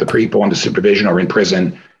both the people under supervision or in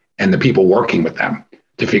prison and the people working with them,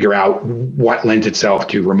 to figure out what lends itself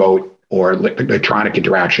to remote or electronic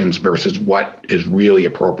interactions versus what is really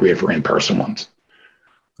appropriate for in-person ones.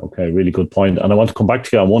 Okay, really good point. And I want to come back to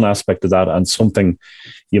you on one aspect of that, and something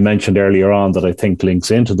you mentioned earlier on that I think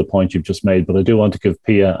links into the point you've just made, but I do want to give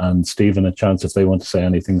Pia and Stephen a chance if they want to say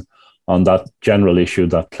anything on that general issue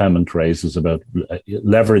that Clement raises about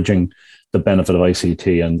leveraging the benefit of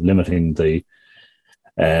ICT and limiting the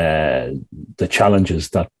challenges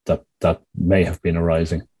that may have been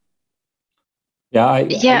arising.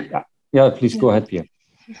 Please go ahead, Pia.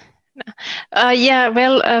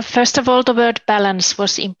 First of all, the word balance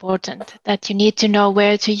was important, that you need to know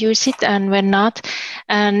where to use it and when not.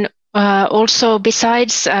 And Also,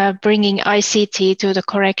 besides bringing ICT to the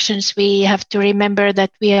corrections, we have to remember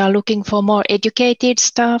that we are looking for more educated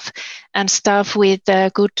staff and staff with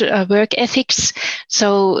good work ethics,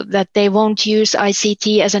 so that they won't use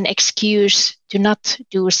ICT as an excuse to not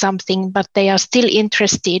do something, but they are still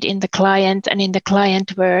interested in the client and in the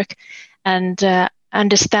client work, and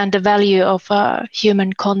understand the value of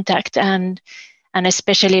human contact, and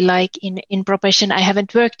especially like in probation. I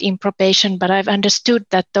haven't worked in probation, but I've understood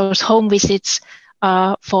that those home visits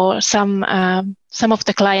are for some of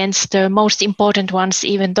the clients the most important ones,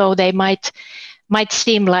 even though they might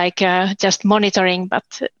seem like just monitoring,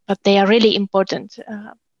 but they are really important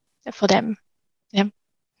for them. Yeah.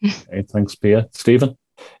 Okay, thanks, Pia. Stephen?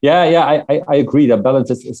 Yeah, I agree that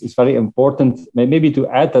balance is very important. Maybe to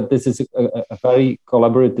add that this is a very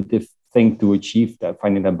collaborative thing to achieve that,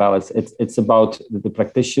 finding that balance. It's about the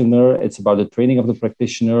practitioner, it's about the training of the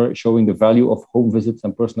practitioner, showing the value of home visits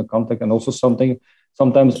and personal contact, and also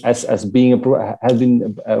sometimes as being has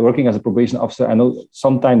been working as a probation officer, I know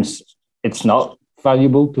sometimes it's not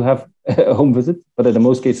valuable to have a home visit, but in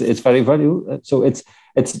most cases it's very valuable. So it's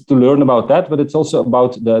to learn about that, but it's also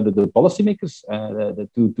about the policymakers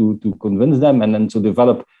to convince them, and then to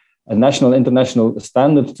develop a national, international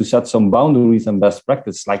standard to set some boundaries and best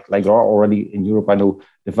practice, like there are already in Europe. I know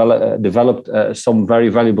developed some very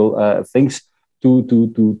valuable things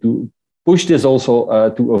to push this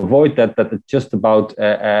also to avoid that it's just about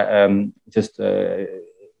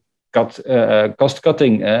cost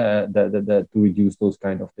cutting to reduce those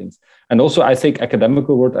kind of things. And also, I think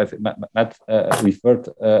academical world, I think Matt referred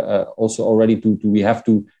also already to we have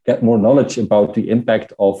to get more knowledge about the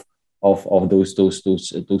impact of those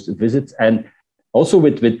visits, and also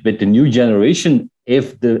with the new generation,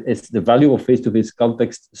 if the value of face-to-face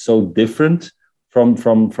context so different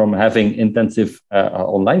from having intensive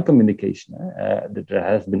online communication. There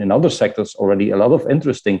has been in other sectors already a lot of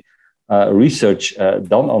interesting research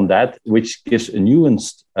done on that, which gives a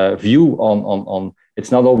nuanced view on it's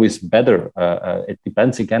not always better. It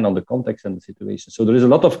depends again on the context and the situation. So there is a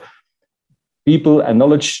lot of people and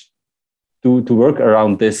knowledge to work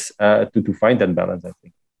around this to find that balance, I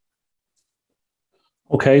think.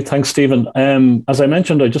 Okay, thanks, Stephen. As I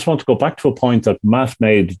mentioned, I just want to go back to a point that Matt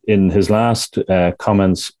made in his last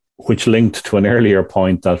comments, which linked to an earlier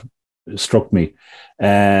point that struck me.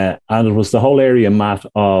 And it was the whole area, Matt,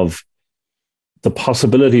 of the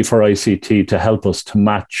possibility for ICT to help us to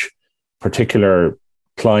match particular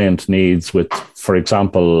client needs with, for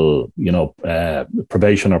example,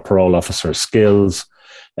 probation or parole officer skills.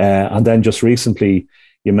 And then just recently,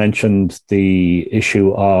 you mentioned the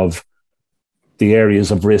issue of the areas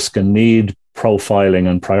of risk and need profiling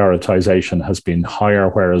and prioritization has been higher,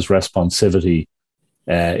 whereas responsivity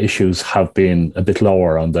issues have been a bit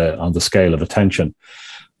lower on the scale of attention.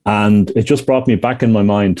 And it just brought me back in my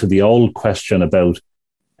mind to the old question about,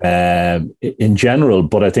 in general,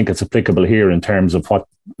 but I think it's applicable here in terms of what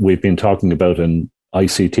we've been talking about in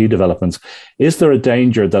ICT developments. Is there a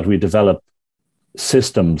danger that we develop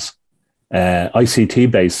systems,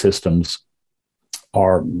 ICT-based systems,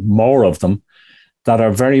 or more of them, that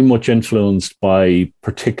are very much influenced by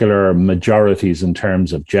particular majorities in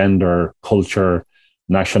terms of gender, culture,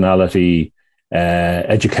 nationality,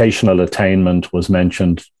 educational attainment was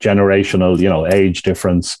mentioned, generational, age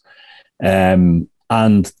difference, and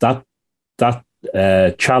that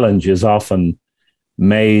challenge is often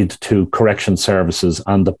made to correction services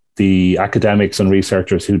and the academics and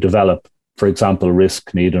researchers who develop, for example,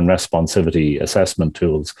 risk, need, and responsivity assessment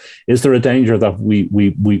tools. Is there a danger that we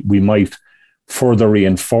might further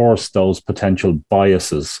reinforce those potential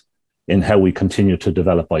biases in how we continue to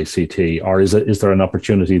develop ICT, or is there an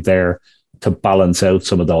opportunity there to balance out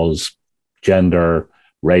some of those gender,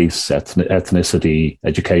 race, ethnicity,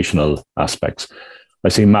 educational aspects? I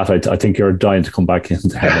see, Matt, I think you're dying to come back into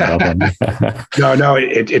that one. No,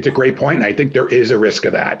 it's a great point. And I think there is a risk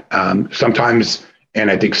of that. Sometimes, and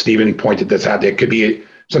I think Stephen pointed this out, there could be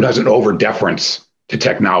sometimes an over-deference to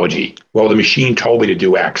technology. Well, the machine told me to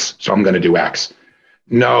do X, so I'm going to do X.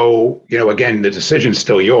 No, again, the decision's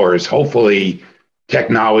still yours. Hopefully,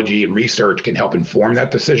 technology and research can help inform that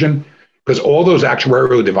decision, because all those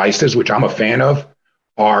actuarial devices, which I'm a fan of,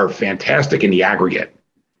 are fantastic in the aggregate.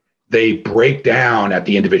 They break down at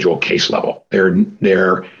the individual case level.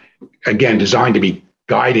 They're again designed to be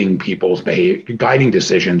guiding people's behavior, guiding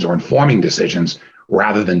decisions or informing decisions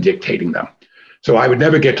rather than dictating them. So I would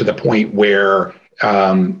never get to the point where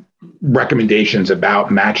recommendations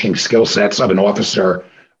about matching skill sets of an officer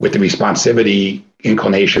with the responsivity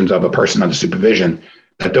inclinations of a person under supervision,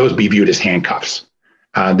 that those be viewed as handcuffs.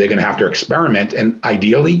 They're going to have to experiment, and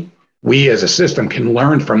ideally, we as a system can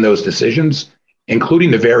learn from those decisions,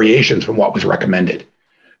 including the variations from what was recommended.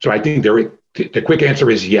 So I think the quick answer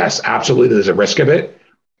is yes, absolutely. There's a risk of it.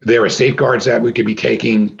 There are safeguards that we could be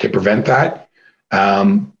taking to prevent that.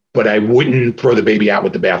 But I wouldn't throw the baby out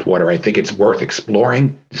with the bathwater. I think it's worth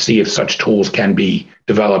exploring to see if such tools can be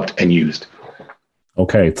developed and used.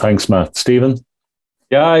 Okay, thanks, Matt. Stephen?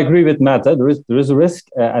 Yeah, I agree with Matt. There is a risk,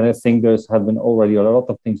 and I think have been already a lot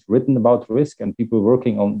of things written about risk, and people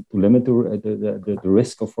working on to limit the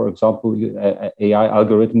risk of, for example, AI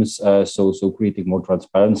algorithms. So creating more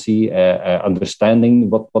transparency, understanding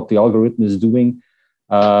what the algorithm is doing.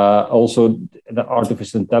 Also, the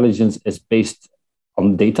artificial intelligence is based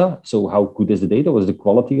on data. So how good is the data? What's the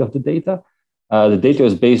quality of the data? The data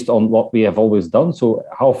is based on what we have always done. So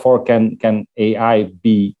how far can AI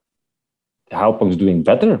be help us doing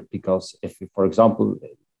better? Because if we, for example,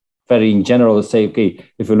 very in general, say, okay,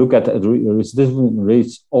 if we look at the recidivism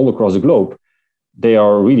rates all across the globe, they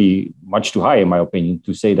are really much too high, in my opinion,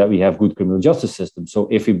 to say that we have good criminal justice systems. So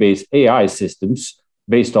if we base AI systems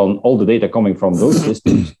based on all the data coming from those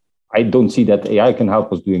systems, I don't see that AI can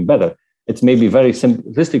help us doing better. It's maybe very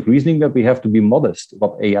simplistic reasoning that we have to be modest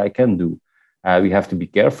what AI can do. We have to be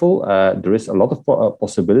careful. There is a lot of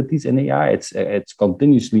possibilities in AI. It's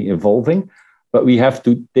continuously evolving, but we have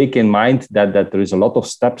to take in mind that there is a lot of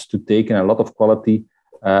steps to take and a lot of quality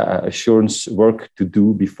assurance work to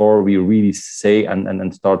do before we really say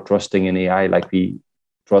and start trusting in AI like we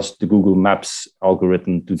trust the Google Maps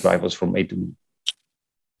algorithm to drive us from A to B.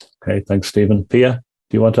 Okay, thanks, Stephen. Pia,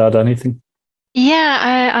 do you want to add anything?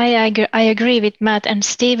 Yeah, I agree with Matt and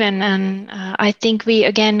Stephen, and I think we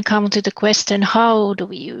again come to the question: how do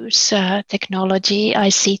we use technology,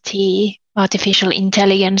 ICT, artificial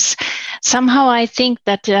intelligence? Somehow, I think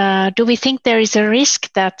that do we think there is a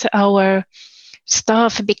risk that our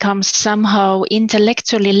staff becomes somehow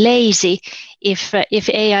intellectually lazy if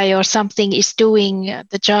AI or something is doing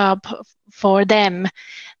the job for them?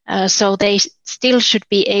 So they still should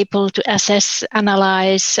be able to assess,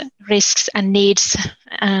 analyze risks and needs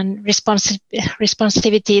and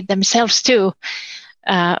responsivity themselves too.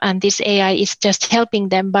 And this AI is just helping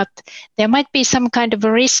them, but there might be some kind of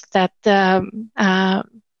a risk that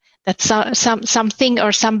something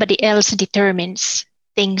or somebody else determines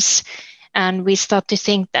things, and we start to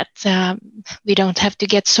think that we don't have to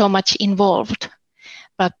get so much involved.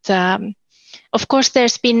 But of course,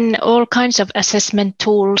 there's been all kinds of assessment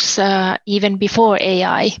tools even before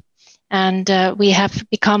AI, and we have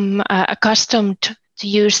become accustomed to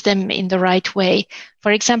use them in the right way.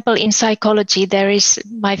 For example, in psychology, there is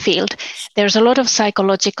my field. There's a lot of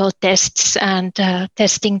psychological tests and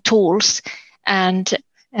testing tools, and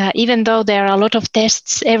even though there are a lot of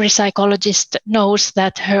tests, every psychologist knows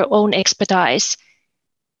that her own expertise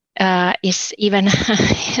is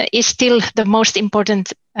still the most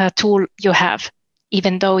important tool you have,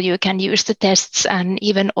 even though you can use the tests and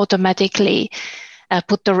even automatically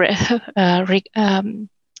put the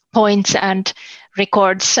points and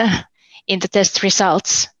records in the test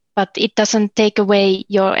results. But it doesn't take away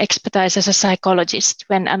your expertise as a psychologist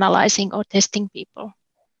when analyzing or testing people.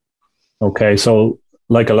 Okay, so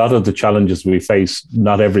like a lot of the challenges we face,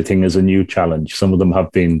 not everything is a new challenge. Some of them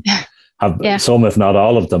have been some, if not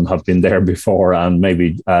all of them, have been there before. And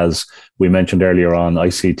maybe, as we mentioned earlier on,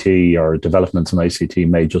 ICT or developments in ICT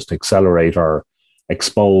may just accelerate or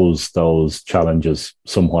expose those challenges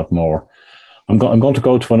somewhat more. I'm going to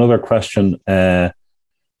go to another question.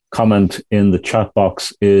 Comment in the chat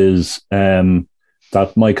box is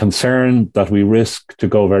that my concern that we risk to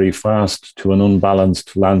go very fast to an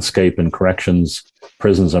unbalanced landscape in corrections,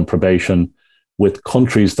 prisons and probation, with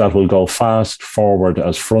countries that will go fast forward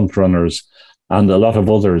as front runners and a lot of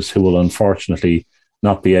others who will unfortunately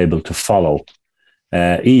not be able to follow.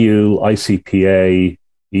 EU, ICPA,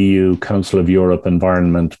 EU, Council of Europe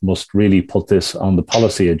Environment must really put this on the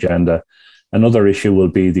policy agenda. Another issue will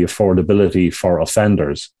be the affordability for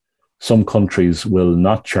offenders. Some countries will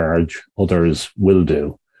not charge, others will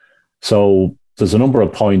do. So there's a number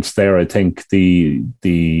of points there. I think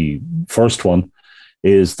the first one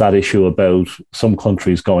is that issue about some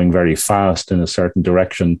countries going very fast in a certain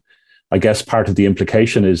direction. I guess part of the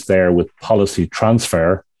implication is there with policy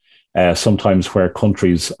transfer, sometimes where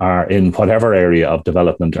countries are in whatever area of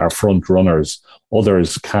development are front runners,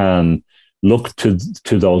 others can look to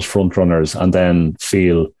those front runners and then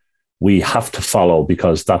feel we have to follow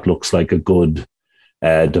because that looks like a good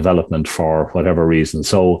development for whatever reason.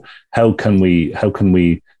 So how can we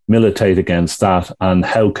militate against that, and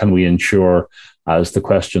how can we ensure, as the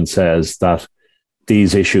question says, that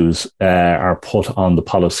these issues are put on the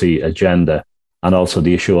policy agenda, and also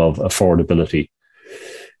the issue of affordability?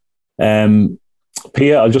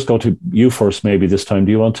 Pia, I'll just go to you first maybe this time.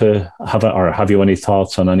 Do you want to have you any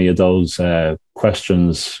thoughts on any of those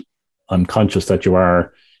questions? I'm conscious that you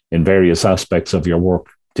are in various aspects of your work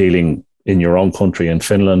dealing in your own country in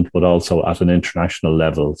Finland, but also at an international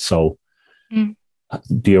level. So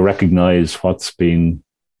do you recognize what's been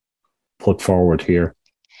put forward here?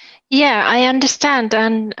 Yeah, I understand.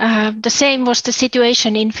 And the same was the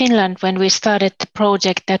situation in Finland when we started the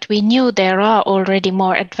project, that we knew there are already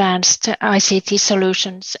more advanced ICT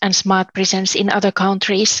solutions and smart presence in other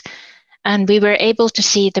countries. And we were able to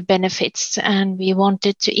see the benefits, and we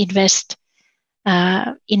wanted to invest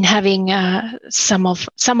in having some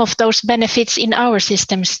of those benefits in our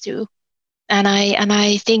systems too. And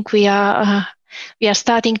I think we are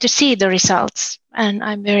starting to see the results, and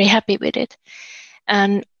I'm very happy with it.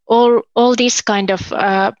 And all these kind of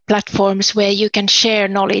platforms where you can share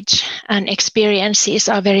knowledge and experiences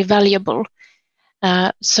are very valuable.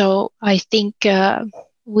 So I think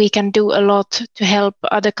we can do a lot to help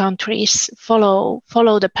other countries follow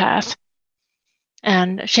the path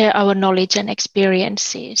and share our knowledge and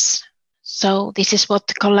experiences. So this is what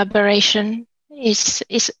the collaboration is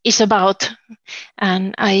about.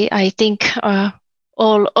 And I think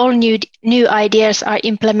all new ideas are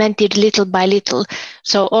implemented little by little.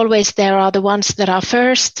 So always there are the ones that are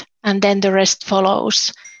first, and then the rest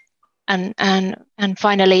follows. And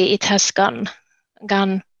finally it has gone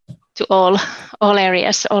to all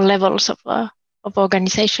areas, all levels of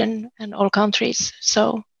organization and all countries.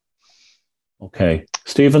 So okay,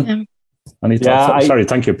 Stephen, any thoughts? Sorry,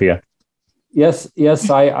 thank you, Pia. Yes,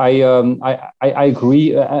 I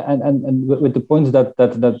agree, and with the points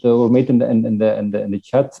that were made in the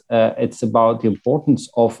chat. It's about the importance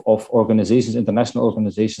of organizations, international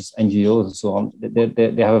organizations, NGOs, and so on.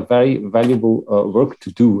 They have a very valuable work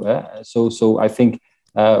to do. So I think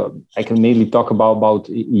I can mainly talk about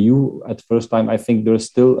EU at first time. I think there's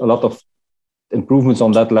still a lot of improvements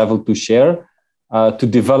on that level to share, to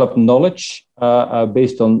develop knowledge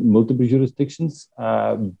based on multiple jurisdictions.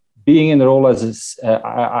 Being in the role as an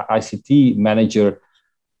ICT manager,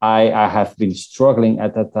 I have been struggling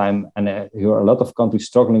at that time, and here are a lot of countries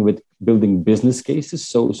struggling with building business cases.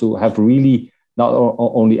 So have really not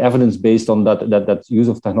only evidence based on that use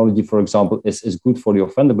of technology, for example, is good for the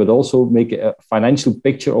offender, but also make a financial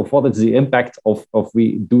picture of what is the impact of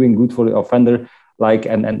we doing good for the offender, like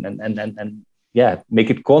and make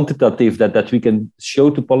it quantitative that we can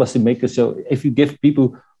show to policymakers. So if you give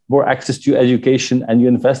people more access to education and you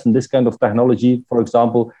invest in this kind of technology, for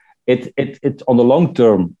example, it on the long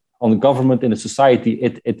term, on the government in a society,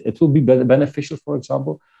 it will be beneficial, for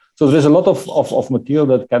example. So there's a lot of material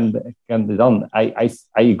that can be done. I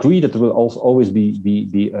agree that there will also always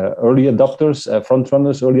be early adopters, front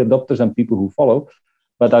runners, early adopters, and people who follow.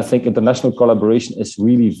 But I think international collaboration is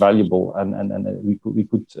really valuable, and we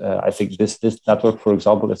could I think this network, for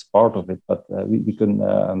example, is part of it. But we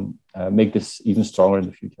can make this even stronger in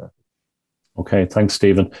the future. Okay, thanks,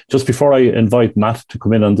 Stephen. Just before I invite Matt to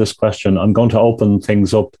come in on this question, I'm going to open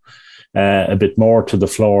things up a bit more to the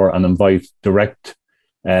floor and invite direct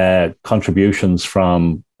contributions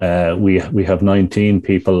from. We have 19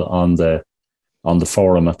 people on the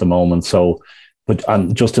forum at the moment, so. But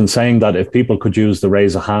just in saying that, if people could use the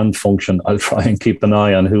raise a hand function, I'll try and keep an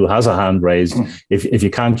eye on who has a hand raised. If you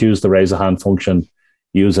can't use the raise a hand function,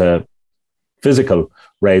 use a physical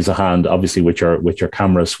raise a hand, obviously with your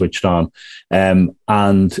camera switched on.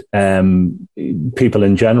 People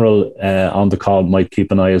in general on the call might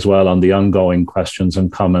keep an eye as well on the ongoing questions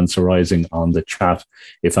and comments arising on the chat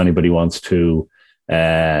if anybody wants to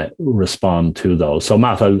respond to those. So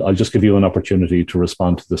Matt, I'll just give you an opportunity to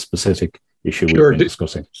respond to the specific issue we've been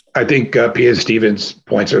discussing. I think Pia and Stephen's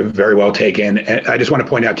points are very well taken. And I just want to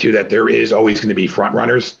point out too that there is always going to be front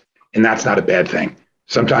runners, and that's not a bad thing.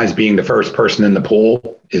 Sometimes being the first person in the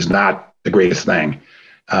pool is not the greatest thing.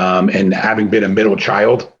 And having been a middle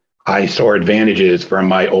child, I saw advantages from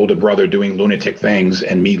my older brother doing lunatic things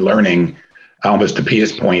and me learning, almost to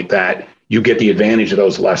Pia's point, that you get the advantage of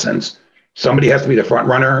those lessons. Somebody has to be the front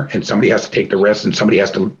runner, and somebody has to take the risk, and somebody has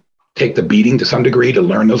to take the beating to some degree to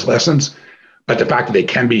learn those lessons. But the fact that they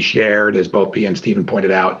can be shared, as both Pia and Stephen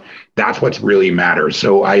pointed out, that's what really matters.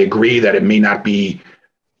 So I agree that it may not be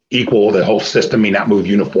equal. The whole system may not move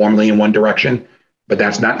uniformly in one direction, but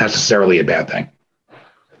that's not necessarily a bad thing.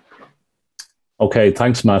 Okay,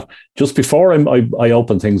 thanks, Matt. Just before I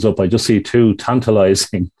open things up, I just see two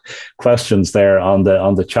tantalizing questions there on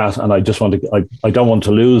the chat, and I just want to I don't want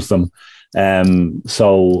to lose them.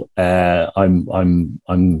 So I'm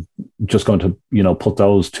just going to put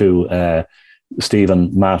those to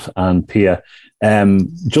Stephen, Matt, and Pia.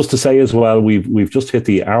 Just to say as well, we've just hit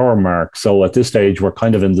the hour mark. So at this stage, we're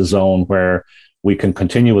kind of in the zone where we can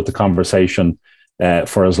continue with the conversation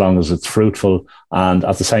for as long as it's fruitful. And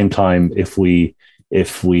at the same time, if we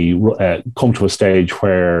come to a stage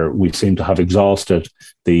where we seem to have exhausted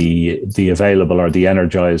the available or the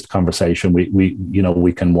energized conversation,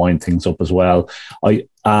 we can wind things up as well.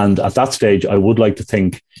 And at that stage, I would like to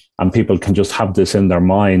think, and people can just have this in their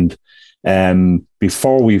mind,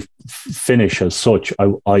 before we finish as such,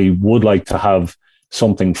 I would like to have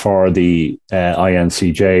something for the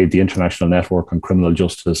INCJ, the International Network on Criminal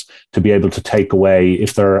Justice, to be able to take away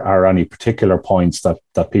if there are any particular points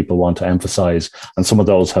that people want to emphasize. And some of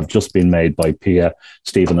those have just been made by Pia,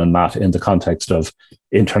 Stephen and Matt in the context of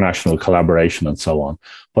international collaboration and so on.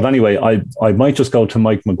 But anyway, I might just go to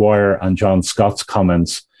Mike Maguire and John Scott's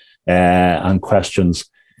comments and questions,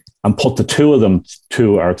 and put the two of them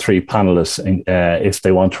to our three panelists if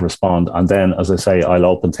they want to respond. And then, as I say, I'll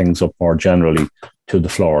open things up more generally to the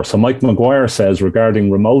floor. So Mike Maguire says,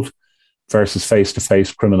 regarding remote versus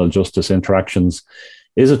face-to-face criminal justice interactions,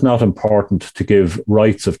 is it not important to give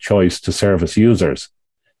rights of choice to service users?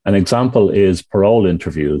 An example is parole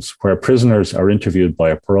interviews, where prisoners are interviewed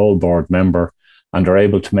by a parole board member and are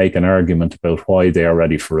able to make an argument about why they are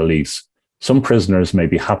ready for release. Some prisoners may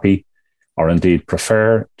be happy or indeed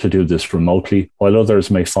prefer to do this remotely, while others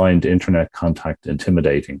may find internet contact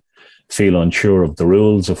intimidating, feel unsure of the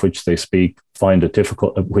rules of which they speak, find it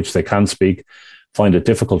difficult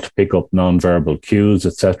to pick up non-verbal cues,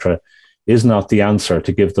 etc. Is not the answer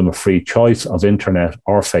to give them a free choice of internet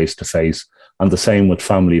or face-to-face, and the same with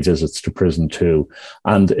family visits to prison too.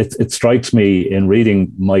 And it strikes me in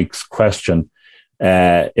reading Mike's question,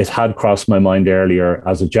 it had crossed my mind earlier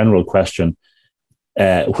as a general question,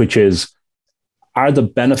 which is, are the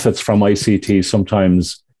benefits from ICT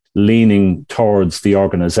sometimes leaning towards the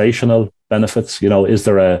organizational benefits? Is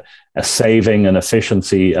there a saving, an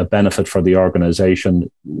efficiency, a benefit for the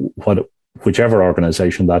organization, whichever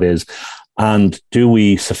organization that is? And do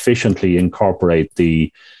we sufficiently incorporate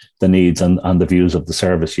the needs and the views of the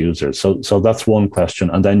service users? So that's one question.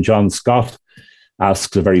 And then John Scott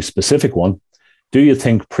asks a very specific one. Do you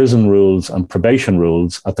think prison rules and probation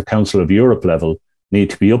rules at the Council of Europe level need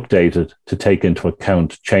to be updated to take into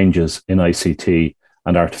account changes in ICT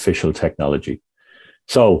and artificial technology?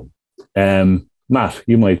 So, Matt,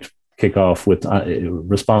 you might kick off with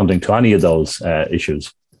responding to any of those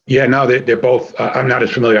issues. Yeah, no, they're both, I'm not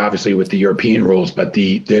as familiar, obviously, with the European rules, but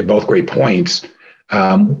they're both great points.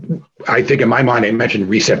 I think in my mind, I mentioned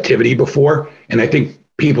receptivity before, and I think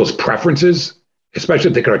people's preferences, especially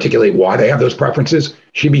if they can articulate why they have those preferences,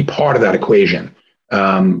 should be part of that equation.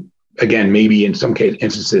 Again, maybe in some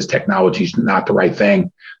instances, technology is not the right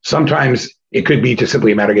thing. Sometimes it could be just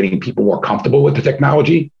simply a matter of getting people more comfortable with the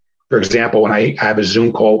technology. For example, when I have a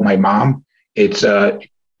Zoom call with my mom, it's,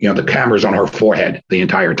 the camera's on her forehead the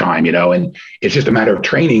entire time, and it's just a matter of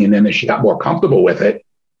training. And then as she got more comfortable with it,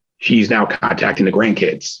 she's now contacting the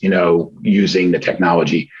grandkids, using the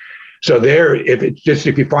technology. So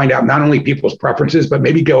if you find out not only people's preferences, but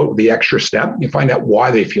maybe go the extra step, you find out why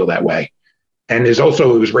they feel that way. And it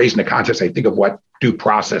was raised in the context, I think, of what due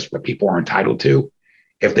process, what people are entitled to.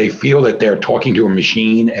 If they feel that they're talking to a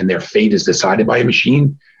machine and their fate is decided by a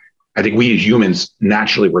machine, I think we as humans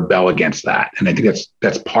naturally rebel against that. And I think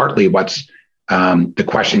that's partly what's the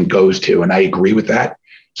question goes to. And I agree with that.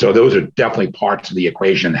 So those are definitely parts of the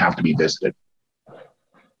equation that have to be visited.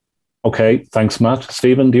 Okay, thanks, Matt.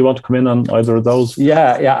 Stephen, do you want to come in on either of those?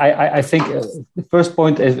 Yeah. I think the first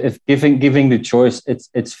point is if giving the choice,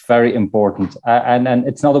 it's very important, and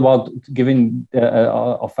it's not about giving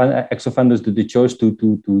ex-offenders the choice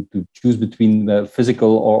to choose between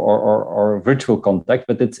physical or virtual contact,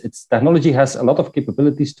 but it's technology has a lot of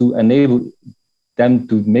capabilities to enable them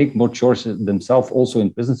to make more choices themselves, also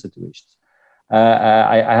in prison situations.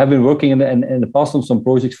 I have been working in the past on some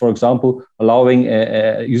projects, for example, allowing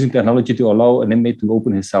using technology to allow an inmate to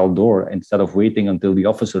open his cell door instead of waiting until the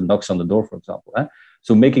officer knocks on the door, for example.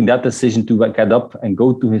 So making that decision to get up and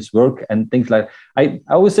go to his work and things like I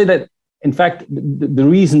always say that, in fact, the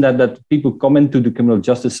reason that people come into the criminal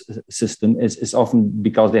justice system is often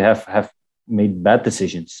because they have made bad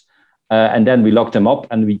decisions. And then we lock them up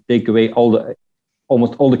and we take away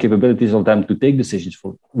almost all the capabilities of them to take decisions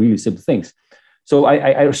for really simple things. So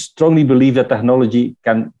I strongly believe that technology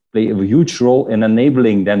can play a huge role in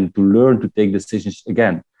enabling them to learn to take decisions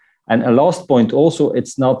again. And a last point also,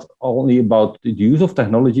 it's not only about the use of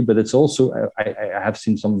technology, but it's also, I have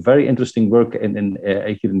seen some very interesting work here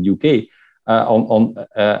in the UK on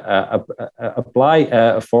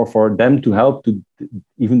apply for them to help to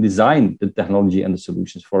even design the technology and the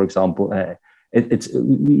solutions. For example,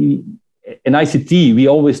 in ICT, we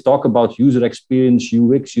always talk about user experience,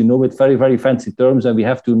 UX, with very, very fancy terms, and we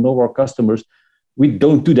have to know our customers. We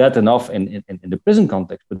don't do that enough in the prison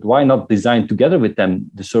context, but why not design together with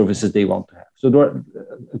them the services they want to have? So there are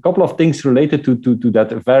a couple of things related to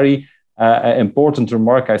that very important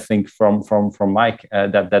remark, I think, from Mike,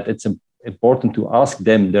 that it's important to ask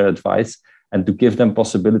them their advice and to give them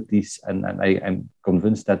possibilities. And I'm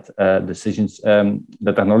convinced that decisions,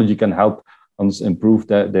 that technology can help us improve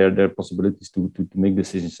their possibilities to make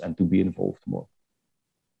decisions and to be involved more.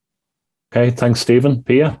 Okay, thanks, Stephen.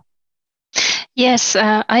 Pia? Yes,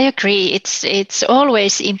 I agree. It's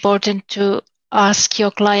always important to ask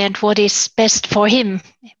your client what is best for him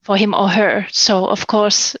or her. So, of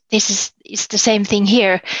course, this is the same thing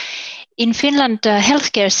here. In Finland,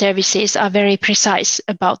 healthcare services are very precise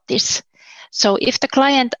about this. So if the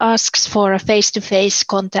client asks for a face-to-face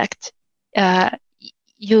contact,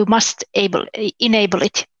 you must enable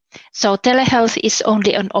it. So telehealth is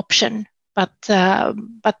only an option. But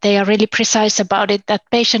they are really precise about it, that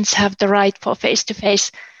patients have the right for face-to-face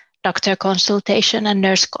doctor consultation and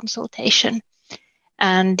nurse consultation.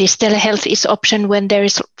 And this telehealth is option when there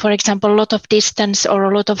is, for example, a lot of distance or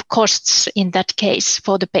a lot of costs in that case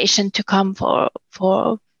for the patient to come for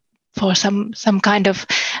some kind of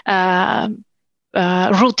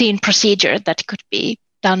routine procedure that could be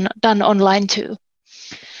done online too.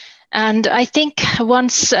 And I think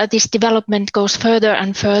once this development goes further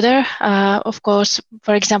and further, of course,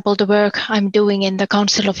 for example, the work I'm doing in the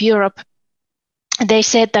Council of Europe, they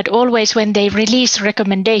said that always when they release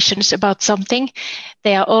recommendations about something,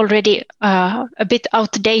 they are already a bit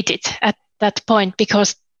outdated at that point,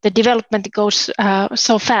 because the development goes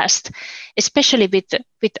so fast, especially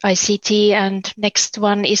with ICT. And next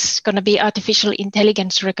one is going to be artificial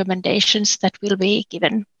intelligence recommendations that will be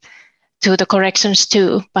given to the corrections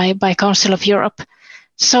too by Council of Europe.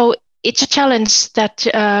 So it's a challenge that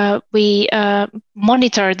we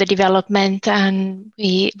monitor the development, and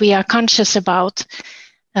we are conscious about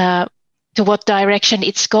to what direction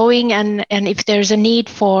it's going, and if there's a need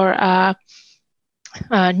for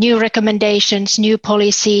new recommendations, new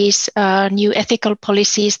policies, new ethical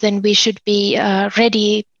policies, then we should be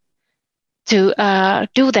ready to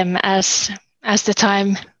do them as the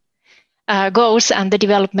time goes and the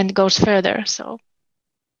development goes further. So,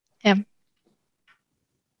 yeah.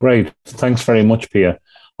 Great. Thanks very much, Pia.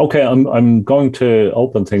 Okay, I'm going to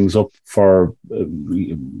open things up for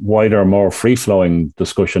wider, more free-flowing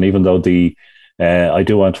discussion, even though I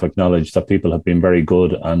do want to acknowledge that people have been very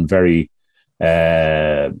good and very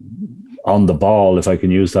on the ball, if I can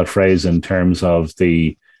use that phrase, in terms of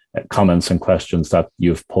the comments and questions that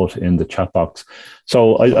you've put in the chat box.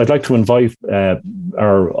 So I'd like to invite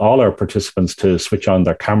all our participants to switch on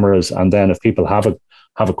their cameras, and then if people have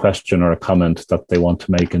a question or a comment that they want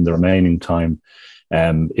to make in the remaining time,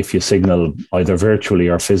 if you signal either virtually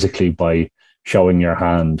or physically by showing your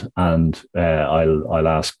hand, and I'll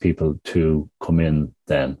ask people to come in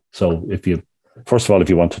then. So first of all, if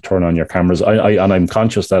you want to turn on your cameras, and I'm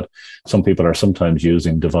conscious that some people are sometimes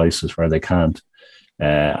using devices where they can't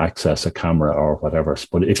access a camera or whatever.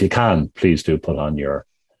 But if you can, please do put on your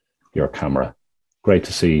camera. Great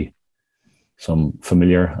to see some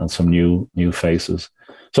familiar and some new faces.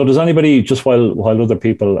 So does anybody, just while other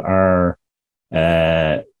people are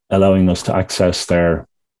allowing us to access their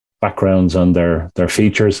backgrounds and their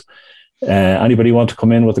features, anybody want to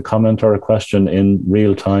come in with a comment or a question in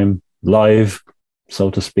real time, live, so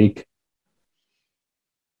to speak?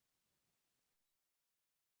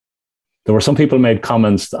 There were some people made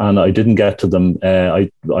comments and I didn't get to them.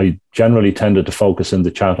 I generally tended to focus in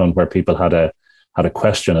the chat on where people had a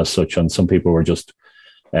question as such, and some people were just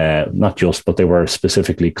but they were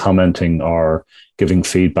specifically commenting or giving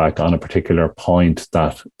feedback on a particular point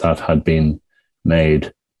that had been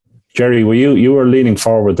made. Jerry, you were leaning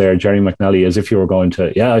forward there, Jerry McNally, as if you were going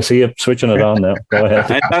to, I see you switching it on now. Go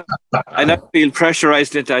ahead. I don't feel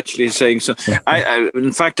pressurized into actually saying so.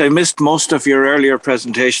 In fact, I missed most of your earlier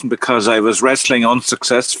presentation because I was wrestling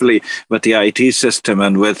unsuccessfully with the IT system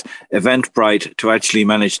and with Eventbrite to actually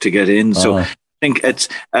manage to get in. So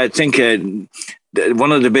I think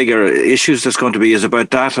one of the bigger issues that's going to be is about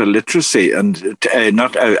data literacy and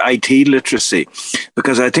not IT literacy,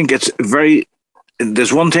 because I think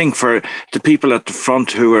there's one thing for the people at the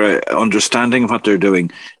front who are understanding what they're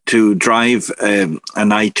doing to drive an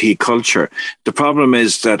IT culture. The problem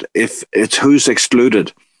is that if it's who's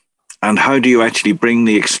excluded, And how do you actually bring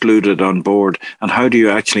the excluded on board? And how do you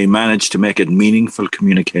actually manage to make it meaningful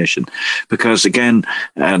communication? Because again,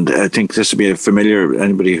 and I think this will be familiar,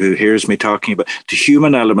 anybody who hears me talking about, the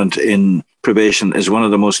human element in probation is one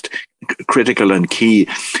of the most critical and key.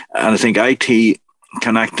 And I think IT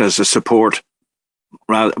can act as a support,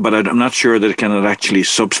 but I'm not sure that it can actually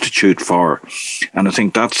substitute for. And I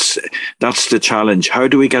think that's the challenge. How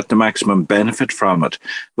do we get the maximum benefit from it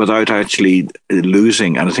without actually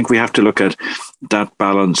losing? And I think we have to look at that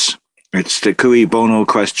balance. It's the cui bono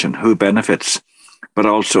question: who benefits, but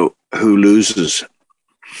also who loses?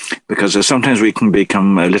 Because sometimes we can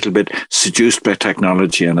become a little bit seduced by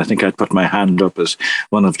technology. And I think I'd put my hand up as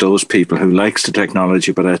one of those people who likes the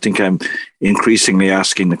technology. But I think I'm increasingly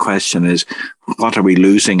asking the question is, what are we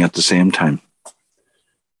losing at the same time?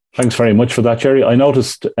 Thanks very much for that, Jerry. I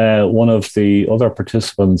noticed one of the other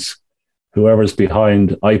participants, whoever's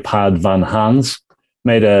behind iPad Van Hans,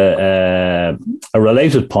 made a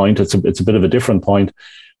related point. It's a bit of a different point,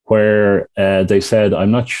 where they said,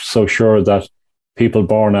 I'm not so sure that people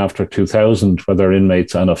born after 2000, whether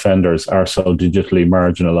inmates and offenders, are so digitally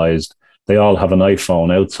marginalized. They all have an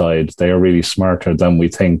iPhone outside. They are really smarter than we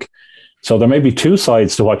think. So there may be two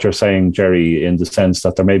sides to what you're saying, Jerry, in the sense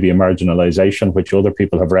that there may be a marginalization, which other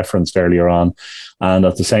people have referenced earlier on. And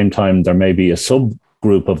at the same time, there may be a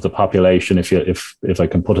subgroup of the population, if I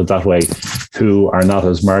can put it that way, who are not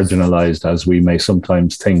as marginalized as we may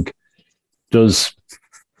sometimes think. Does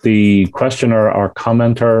the questioner or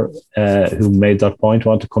commenter who made that point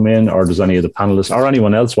want to come in, or does any of the panelists or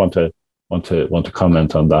anyone else want to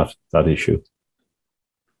comment on that issue?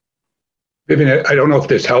 Vivian, I don't know if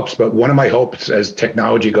this helps, but one of my hopes as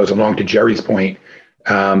technology goes along, to Jerry's point,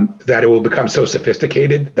 that it will become so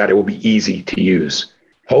sophisticated that it will be easy to use.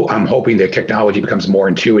 I'm hoping that technology becomes more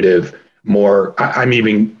intuitive, I'm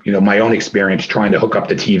even, my own experience trying to hook up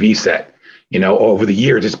the TV set. Over the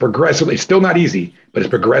years, it's progressively, still not easy, but it's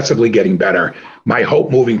progressively getting better. My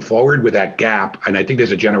hope moving forward with that gap, and I think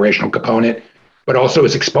there's a generational component, but also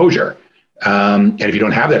it's exposure. And if you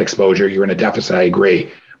don't have that exposure, you're in a deficit, I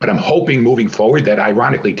agree. But I'm hoping moving forward that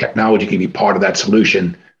ironically, technology can be part of that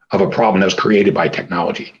solution of a problem that was created by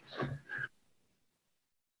technology.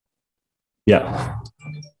 Yeah.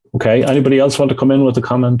 Okay. Anybody else want to come in with a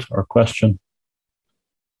comment or question?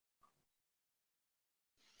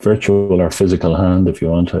 Virtual or physical hand, if you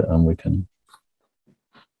want to, and we can.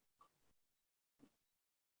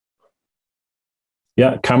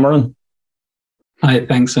 Yeah, Cameron. Hi,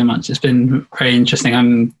 thanks so much. It's been very interesting.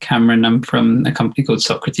 I'm Cameron. I'm from a company called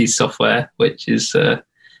Socrates Software, which is a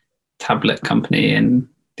tablet company in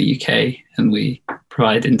the UK, and we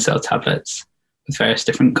provide in-cell tablets with various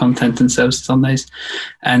different content and services on those.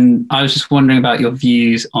 And I was just wondering about your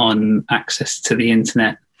views on access to the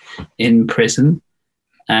internet in prison.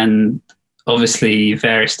 And obviously,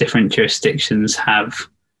 various different jurisdictions have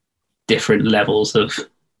different levels of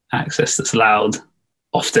access that's allowed,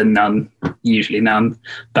 often none, usually none.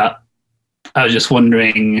 But I was just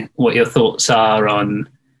wondering what your thoughts are on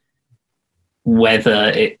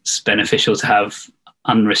whether it's beneficial to have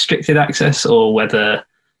unrestricted access, or whether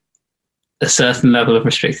a certain level of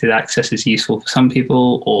restricted access is useful for some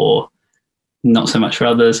people or not so much for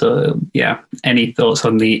others. Or, any thoughts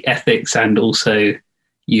on the ethics and also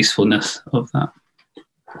usefulness of that?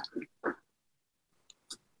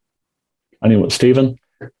 Anyway, Stephen?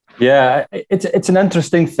 Yeah, it's an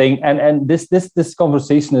interesting thing, and this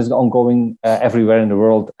conversation is ongoing everywhere in the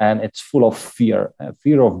world, and it's full of fear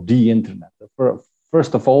of the internet.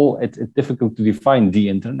 First of all, it's difficult to define the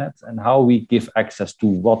internet and how we give access to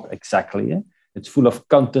what exactly. It's full of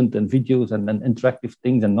content and videos and interactive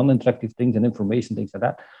things and non-interactive things and information, things like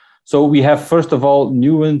that. So we have, first of all,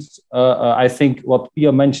 nuance. I think what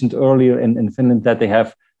Pia mentioned earlier in Finland, that they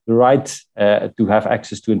have the right to have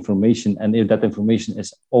access to information. And if that information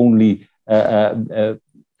is only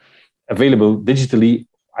available digitally,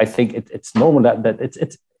 I think it's normal that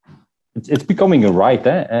it's becoming a right.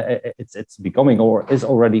 It's becoming, or is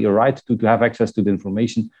already a right to have access to the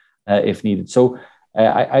information if needed. So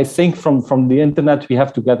I think from the internet, we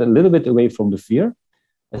have to get a little bit away from the fear.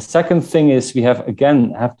 The second thing is we have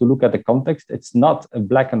to look at the context. It's not a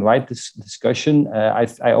black and white discussion.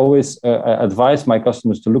 I always advise my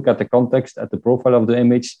customers to look at the context, at the profile of the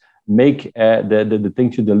image, make the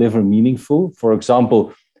thing to deliver meaningful. For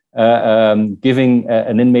example, giving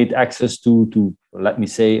an inmate access to let me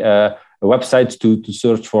say, a website to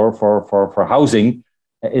search for housing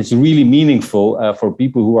is really meaningful for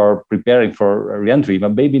people who are preparing for re-entry,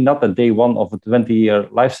 but maybe not at day one of a 20-year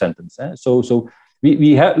life sentence.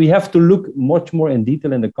 We have to look much more in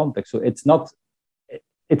detail in the context. So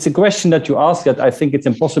it's a question that you ask that I think it's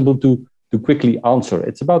impossible to quickly answer.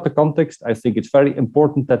 It's about the context. I think it's very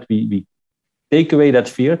important that we take away that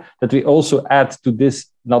fear, that we also add to this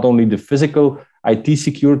not only the physical IT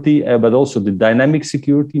security, but also the dynamic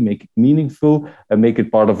security, make it meaningful, make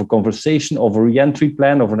it part of a conversation, of a re-entry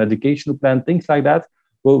plan, of an educational plan, things like that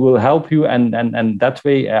will help you. And that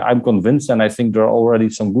way, I'm convinced, and I think there are already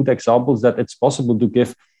some good examples that it's possible to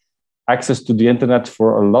give access to the internet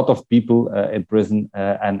for a lot of people in prison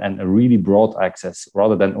and a really broad access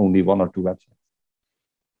rather than only one or two websites.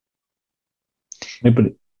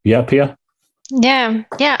 Anybody? Yeah, Pia? Yeah,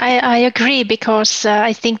 I agree, because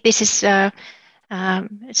I think this is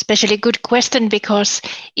especially good question, because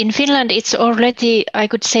in Finland it's already, I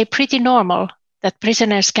could say, pretty normal that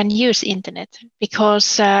prisoners can use internet,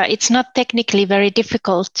 because it's not technically very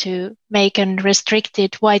difficult to make a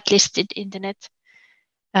restricted, whitelisted internet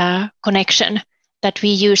connection that we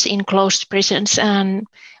use in closed prisons. And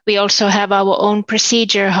we also have our own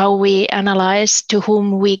procedure how we analyze to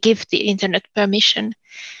whom we give the internet permission.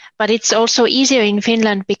 But it's also easier in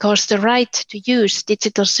Finland because the right to use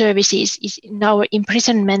digital services is in our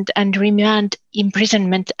Imprisonment and Remand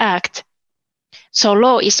Imprisonment Act. So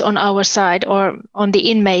law is on our side, or on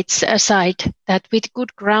the inmates' side, that with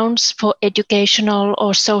good grounds for educational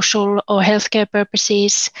or social or healthcare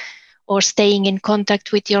purposes, or staying in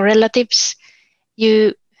contact with your relatives,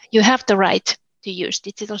 you have the right to use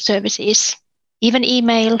digital services. Even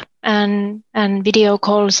email and video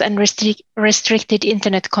calls and restricted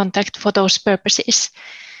internet contact for those purposes.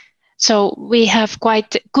 So we have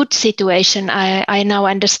quite a good situation, I now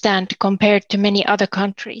understand, compared to many other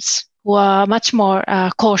countries who are much more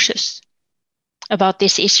cautious about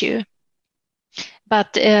this issue. But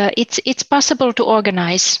it's possible to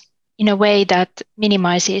organize in a way that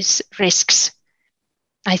minimizes risks,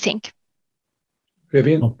 I think.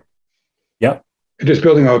 Vivian? Yeah. Just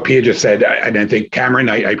building on what Pia just said, and I think, Cameron,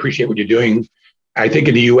 I appreciate what you're doing. I think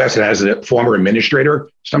in the US, and as a former administrator,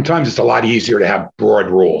 sometimes it's a lot easier to have broad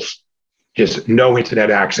rules. Just no internet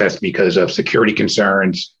access because of security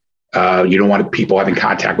concerns. You don't want people having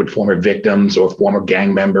contact with former victims or former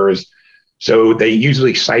gang members. So they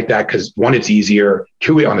usually cite that because, one, it's easier.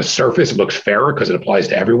 Two, on the surface, it looks fairer because it applies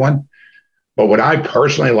to everyone. But what I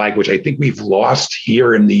personally like, which I think we've lost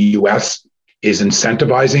here in the US, is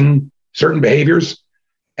incentivizing certain behaviors.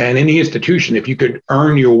 And in the institution, if you could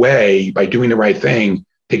earn your way by doing the right thing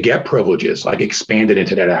to get privileges like expanded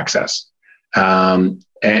internet access, and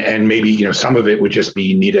maybe some of it would just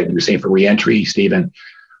be needed, you were saying, for reentry, Stephen.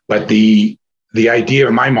 But the idea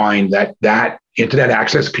in my mind that internet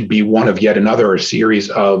access could be one of yet another series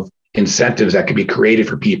of incentives that could be created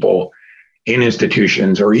for people in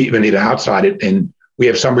institutions or even outside it. And we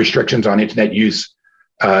have some restrictions on internet use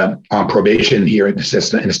on probation here in the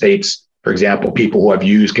system in the States. For example, people who have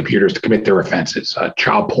used computers to commit their offenses,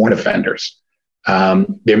 child porn offenders.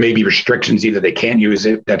 There may be restrictions, either they can't use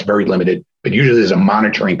it, that's very limited, but usually there's a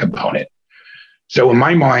monitoring component. So in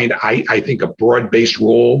my mind, I think a broad-based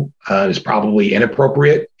rule is probably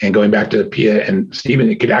inappropriate. And going back to Pia and Stephen,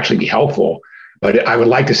 it could actually be helpful, but I would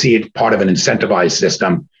like to see it part of an incentivized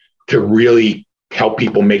system to really help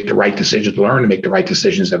people make the right decisions, learn to make the right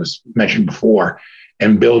decisions that was mentioned before,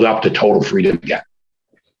 and build up to total freedom again.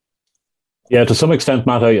 Yeah, to some extent,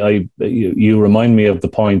 Matt, you remind me of the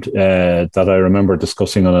point that I remember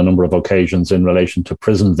discussing on a number of occasions in relation to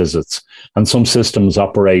prison visits. And some systems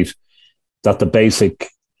operate that the basic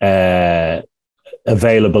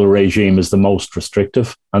available regime is the most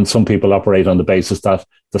restrictive. And some people operate on the basis that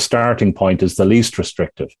the starting point is the least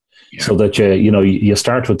restrictive. Yeah. So that you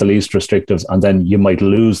start with the least restrictive, and then you might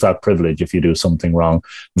lose that privilege if you do something wrong,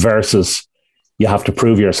 versus you have to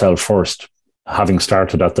prove yourself first, having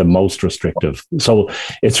started at the most restrictive. So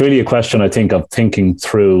it's really a question, I think, of thinking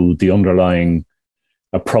through the underlying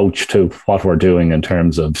approach to what we're doing in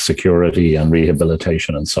terms of security and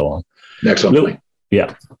rehabilitation and so on. Excellent.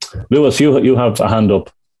 Yeah. Lewis, you have a hand up.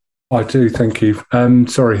 I do, thank you.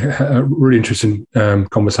 Sorry, a really interesting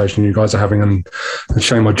conversation you guys are having, and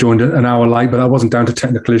shame I joined an hour late, but that wasn't down to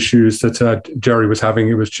technical issues that Jerry was having.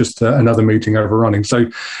 It was just another meeting overrunning. So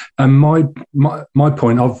my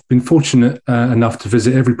point, I've been fortunate enough to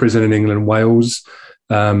visit every prison in England and Wales,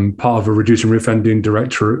 part of a reducing reoffending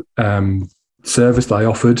directorate service they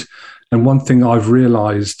offered. And one thing I've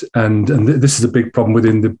realised, and this is a big problem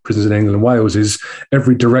within the prisons in England and Wales, is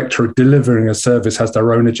every directorate delivering a service has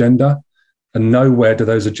their own agenda, and nowhere do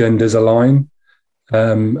those agendas align.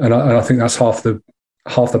 And I think that's half the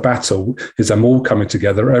battle, is them all coming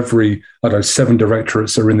together. 7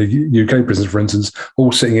 directorates are in the UK prisons, for instance,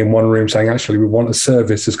 all sitting in one room saying, actually, we want a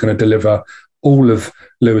service that's going to deliver all of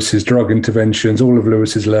Lewis's drug interventions, all of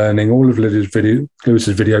Lewis's learning, all of Lewis's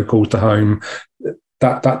video calls to home.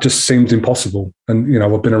 That just seems impossible. And,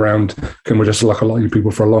 I've been around criminal justice like a lot of you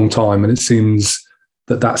people for a long time, and it seems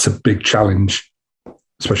that that's a big challenge,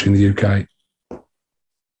 especially in the UK.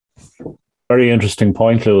 Very interesting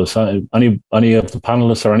point, Lewis. Any of the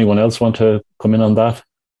panelists or anyone else want to come in on that?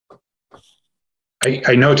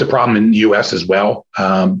 I know it's a problem in the US as well,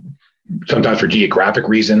 sometimes for geographic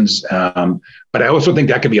reasons. But I also think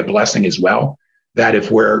that could be a blessing as well, that if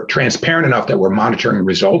we're transparent enough that we're monitoring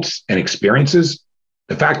results and experiences,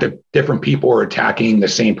 the fact that different people are attacking the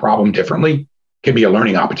same problem differently can be a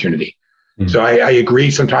learning opportunity. Mm-hmm. So I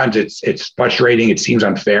agree. Sometimes it's frustrating. It seems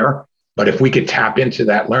unfair. But if we could tap into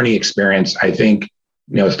that learning experience, I think,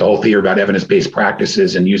 it's the whole theory about evidence-based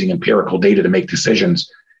practices and using empirical data to make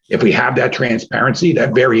decisions. If we have that transparency,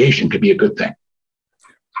 that variation could be a good thing.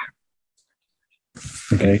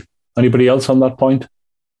 Okay. Anybody else on that point?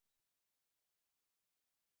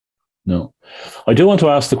 No. I do want to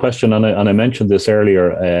ask the question, and I mentioned this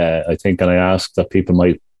earlier, I think, and I asked that people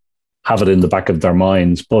might have it in the back of their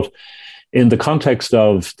minds, but in the context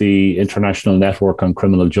of the International Network on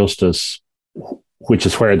Criminal Justice, which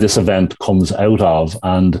is where this event comes out of,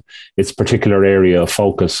 and its particular area of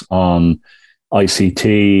focus on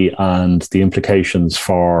ICT and the implications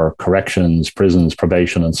for corrections, prisons,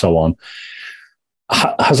 probation, and so on,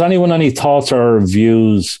 has anyone any thoughts or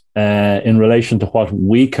views in relation to what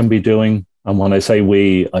we can be doing? And when I say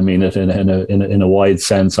we, I mean it in a wide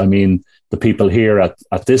sense. I mean the people here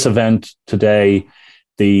at this event today,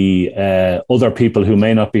 the other people who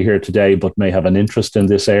may not be here today but may have an interest in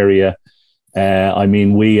this area. I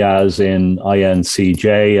mean we as in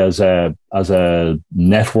INCJ as a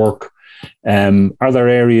network. Are there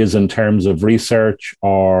areas in terms of research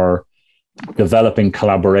or developing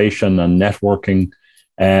collaboration and networking?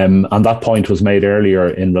 And that point was made earlier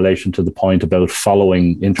in relation to the point about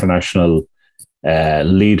following international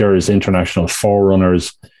leaders, international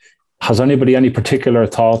forerunners. Has anybody any particular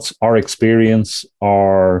thoughts or experience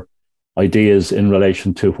or ideas in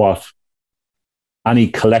relation to what any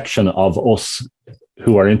collection of us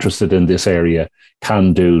who are interested in this area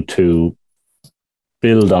can do to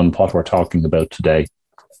build on what we're talking about today?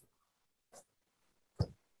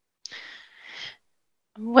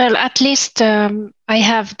 Well, at least I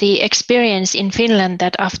have the experience in Finland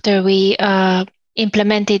that after we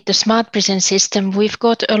implemented the smart prison system, we've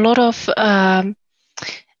got a lot of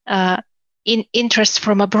interest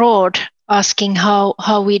from abroad asking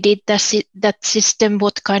how we did that system,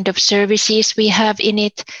 what kind of services we have in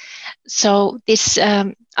it. So this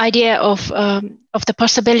idea of the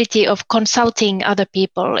possibility of consulting other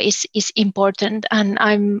people is important, and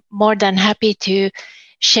I'm more than happy to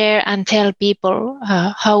share and tell people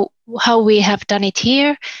how we have done it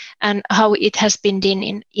here and how it has been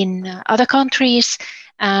done in other countries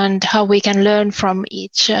and how we can learn from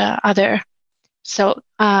each other. So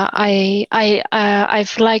I've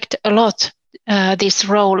liked a lot this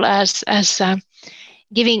role as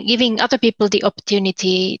giving other people the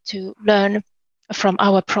opportunity to learn from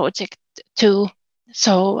our project too.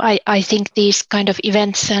 So I think these kind of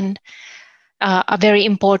events and are very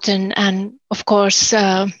important. And of course,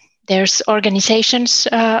 there's organizations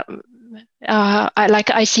like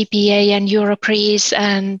ICPA and Europris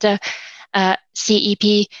and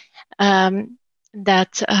CEP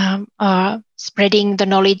that are spreading the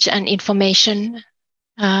knowledge and information.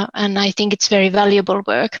 And I think it's very valuable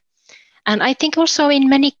work. And I think also in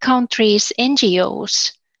many countries,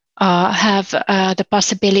 NGOs have the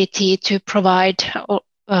possibility to provide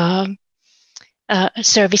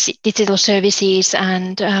digital services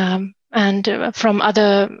and from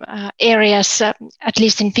other areas. At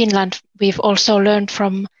least in Finland, we've also learned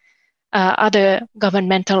from other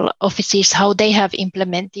governmental offices how they have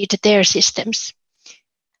implemented their systems.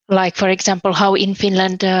 Like, for example, how in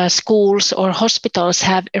Finland schools or hospitals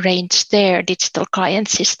have arranged their digital client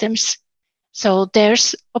systems. So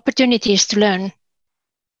there's opportunities to learn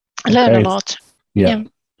a lot. Yeah.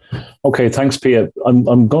 Okay, thanks, Pia.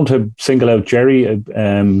 I'm going to single out Jerry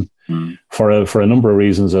for a number of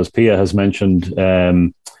reasons, as Pia has mentioned.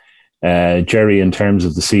 Jerry, in terms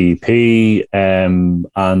of the CEP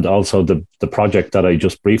and also the project that I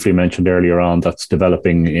just briefly mentioned earlier on that's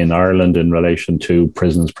developing in Ireland in relation to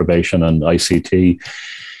prisons, probation and ICT.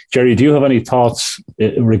 Jerry, do you have any thoughts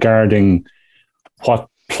regarding what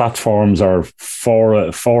platforms or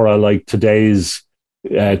fora like today's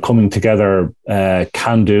coming together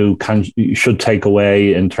should take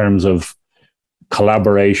away in terms of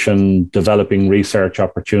collaboration, developing research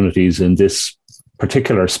opportunities in this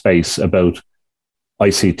particular space about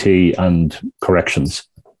ICT and corrections?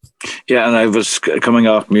 Yeah, and I was coming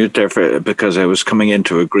off mute there because I was coming in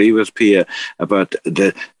to agree with Pia about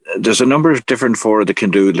there's a number of different fora that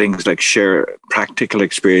can do things like share practical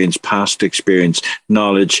experience, past experience,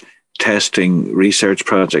 knowledge, testing, research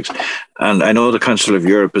projects. And I know the Council of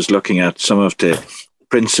Europe is looking at some of the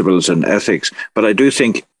principles and ethics, but I do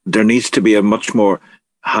think there needs to be a much more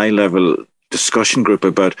high-level discussion group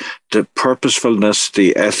about the purposefulness,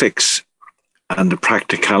 the ethics, and the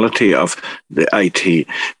practicality of the IT,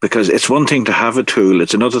 because it's one thing to have a tool,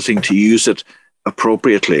 it's another thing to use it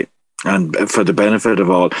appropriately and for the benefit of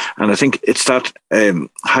all. And I think it's that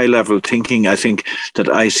high-level thinking, I think, that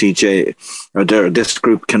ICJ or this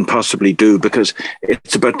group can possibly do, because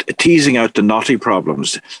it's about teasing out the knotty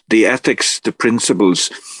problems, the ethics, the principles,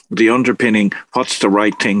 the underpinning, what's the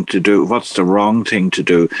right thing to do, what's the wrong thing to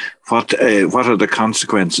do, what are the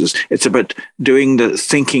consequences. It's about doing the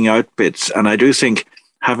thinking out bits. And I do think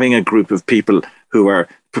having a group of people who are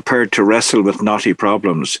prepared to wrestle with knotty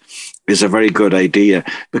problems is a very good idea,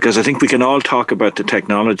 because I think we can all talk about the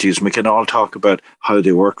technologies and we can all talk about how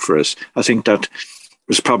they work for us. I think that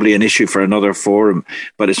was probably an issue for another forum,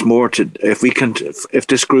 but it's more to, if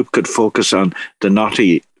this group could focus on the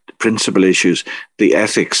knotty principal issues, the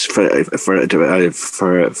ethics for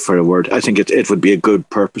a word, I think it would be a good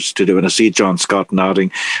purpose to do. And I see John Scott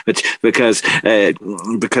nodding, because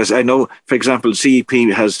I know, for example, CEP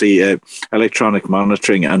has the Electronic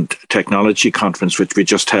Monitoring and Technology Conference, which we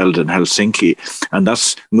just held in Helsinki, and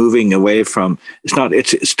that's moving away from,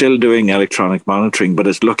 it's still doing electronic monitoring, but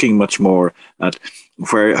it's looking much more at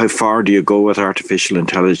how far do you go with artificial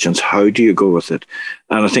intelligence? How do you go with it?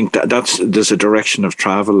 And I think there's a direction of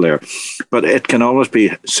travel there, but it can always be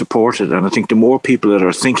supported. And I think the more people that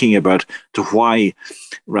are thinking about the why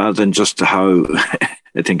rather than just the how,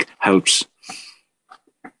 I think helps.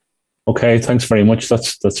 Okay, thanks very much.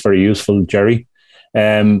 That's very useful, Jerry.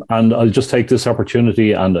 And I'll just take this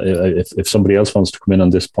opportunity, and if somebody else wants to come in on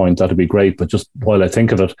this point, that'd be great. But just while I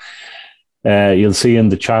think of it, you'll see in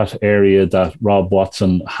the chat area that Rob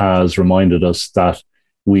Watson has reminded us that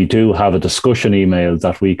we do have a discussion email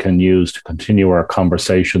that we can use to continue our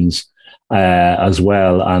conversations as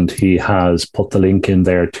well. And he has put the link in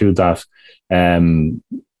there to that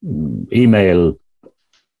email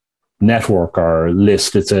network or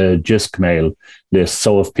list. It's a JISC mail list.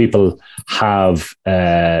 So if people have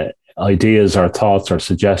ideas or thoughts or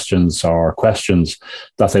suggestions or questions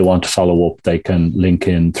that they want to follow up, they can link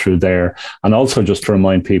in through there. And also just to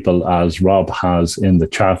remind people, as Rob has in the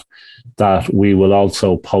chat, that we will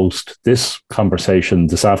also post this conversation,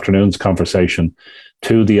 this afternoon's conversation,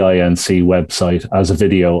 to the INC website as a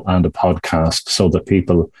video and a podcast, so that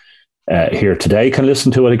people here today can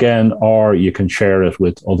listen to it again, or you can share it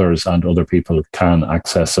with others and other people can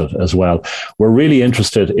access it as well. We're really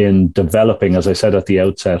interested in developing, as I said at the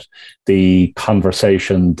outset, the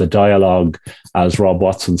conversation, the dialogue, as Rob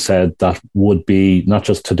Watson said, that would be not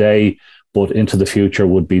just today, but into the future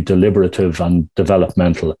would be deliberative and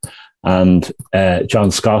developmental. And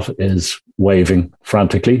John Scott is waving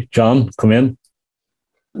frantically. John, come in.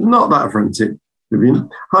 Not that frantic, Vivian.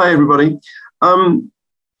 Hi, everybody.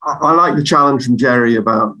 I like the challenge from Jerry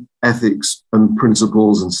about ethics and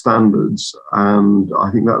principles and standards. And I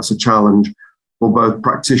think that's a challenge for both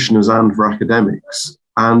practitioners and for academics.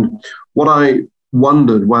 And what I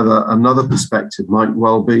wondered whether another perspective might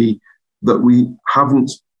well be that we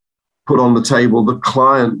haven't put on the table the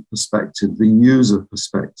client perspective, the user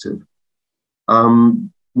perspective.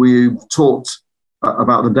 We've talked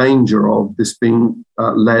about the danger of this being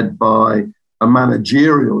led by a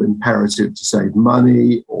managerial imperative to save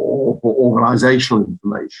money or for organizational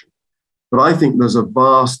information. But I think there's a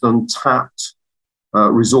vast untapped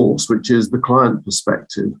resource, which is the client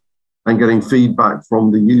perspective and getting feedback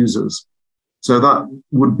from the users. So that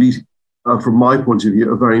would be, from my point of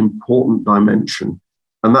view, a very important dimension.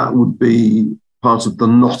 And that would be part of the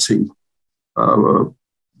knotty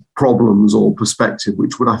problems or perspective,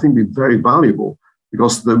 which would, I think, be very valuable,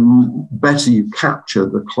 because the better you capture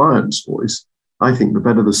the client's voice, I think the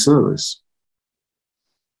better the service.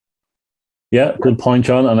 Yeah, good point,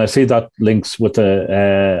 John. And I see that links with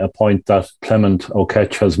a point that Clement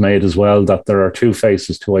O'Ketch has made as well, that there are two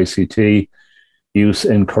faces to ICT use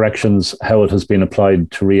in corrections, how it has been applied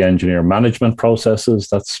to re-engineer management processes.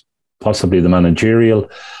 That's possibly the managerial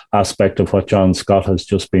aspect of what John Scott has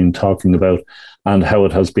just been talking about, and how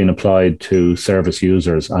it has been applied to service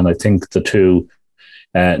users. And I think the two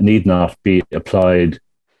need not be applied,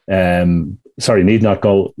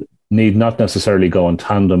 need not necessarily go in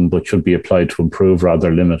tandem, but should be applied to improve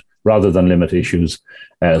rather than limit issues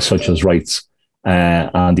such as rights,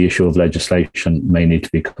 and the issue of legislation may need to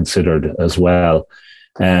be considered as well.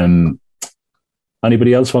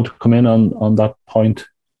 Anybody else want to come in on that point?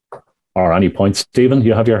 Or any point? Stephen,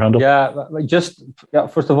 you have your hand up?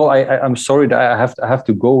 First of all, I'm sorry that I have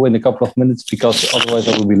to go in a couple of minutes because otherwise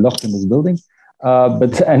I will be locked in this building.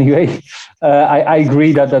 But anyway, I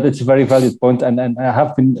agree that it's a very valid point, and I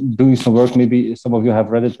have been doing some work. Maybe some of you have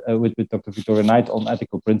read it with Dr. Victoria Knight on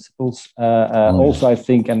ethical principles. Also, I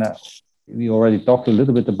think, and we already talked a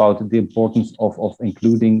little bit about the importance of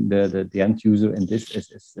including the end user in this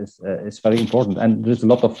is very important, and there's a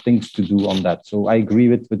lot of things to do on that. So I agree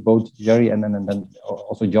with both Jerry and then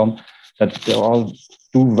also John that there are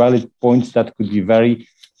two valid points that could be very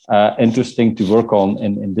interesting to work on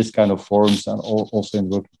in this kind of forums and also in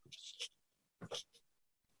working groups.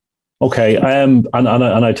 Okay, and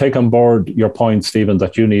I take on board your point, Stephen,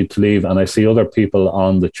 that you need to leave, and I see other people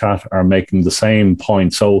on the chat are making the same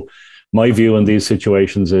point. So my view in these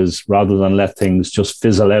situations is rather than let things just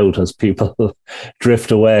fizzle out as people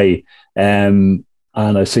drift away. And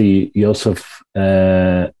I see Joseph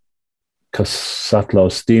Kasatlos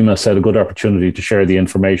Dima said a good opportunity to share the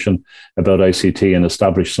information about ICT and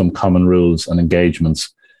establish some common rules and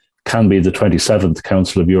engagements can be the 27th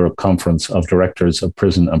Council of Europe Conference of Directors of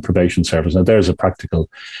Prison and Probation Service. Now, there's a practical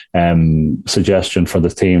suggestion for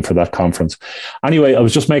the theme for that conference. Anyway, I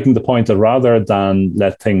was just making the point that rather than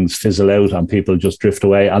let things fizzle out and people just drift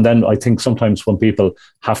away, and then I think sometimes when people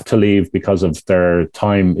have to leave because of their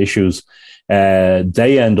time issues,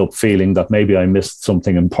 they end up feeling that maybe I missed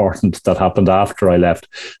something important that happened after I left.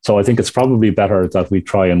 So I think it's probably better that we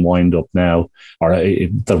try and wind up now, or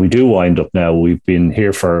that we do wind up now. We've been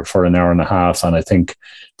here for an hour and a half, and I think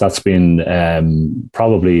that's been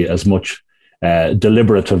probably as much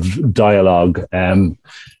deliberative dialogue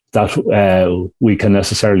that we can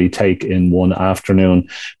necessarily take in one afternoon.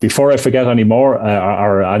 Before I forget any more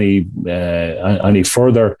or any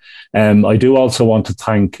further, I do also want to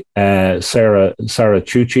thank Sarah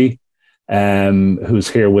Chucci, who's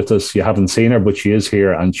here with us. You haven't seen her, but she is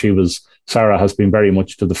here, and Sarah has been very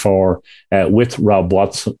much to the fore with Rob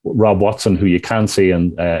Watson, who you can see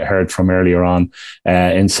and heard from earlier on,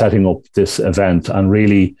 in setting up this event. And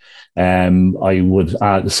really, I would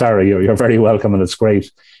add, Sarah, you're very welcome, and it's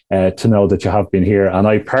great to know that you have been here. And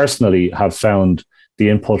I personally have found the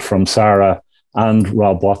input from Sarah and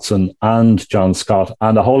Rob Watson and John Scott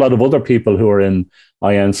and a whole lot of other people who are in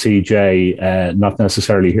INCJ, not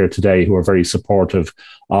necessarily here today, who are very supportive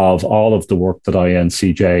of all of the work that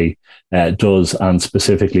INCJ does. And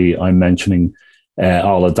specifically, I'm mentioning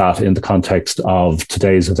all of that in the context of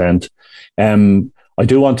today's event. I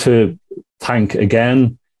do want to thank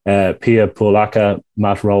again Pia Pulaka,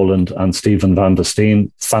 Matt Rowland and Stephen van der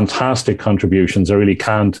Steen. Fantastic contributions. I really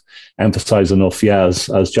can't emphasize enough. Yes,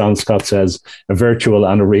 as John Scott says, a virtual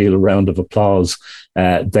and a real round of applause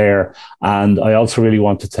there. And I also really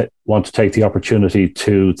want to take the opportunity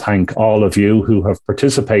to thank all of you who have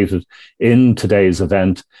participated in today's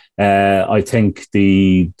event. I think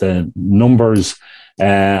the numbers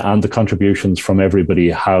and the contributions from everybody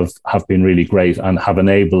have been really great and have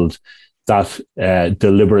enabled that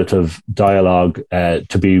deliberative dialogue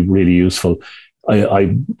to be really useful.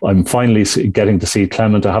 I'm finally getting to see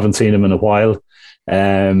Clement. I haven't seen him in a while.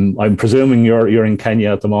 I'm presuming you're in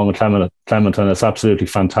Kenya at the moment, Clement, and it's absolutely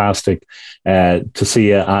fantastic to see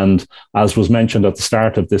you. And as was mentioned at the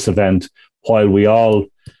start of this event, while we all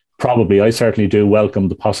I certainly do welcome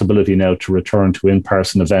the possibility now to return to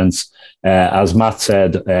in-person events. As Matt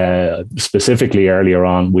said specifically earlier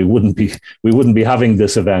on, we wouldn't be having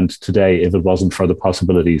this event today if it wasn't for the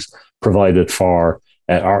possibilities provided for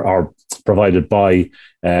or provided by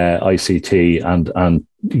ICT and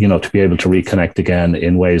to be able to reconnect again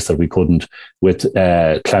in ways that we couldn't with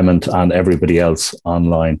Clement and everybody else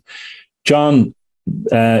online. John,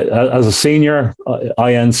 as a senior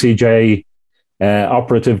INCJ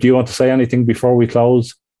operative, do you want to say anything before we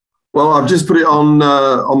close? Well, I've just put it on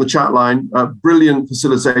the chat line. Brilliant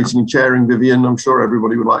facilitating and chairing, Vivian. I'm sure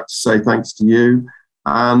everybody would like to say thanks to you.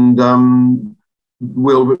 And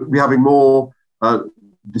we'll be having more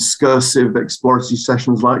discursive, exploratory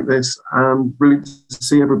sessions like this. And brilliant to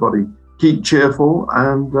see everybody. Keep cheerful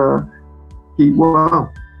and keep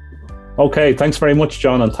well. Okay, thanks very much,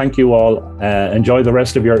 John, and thank you all. Enjoy the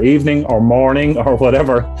rest of your evening or morning or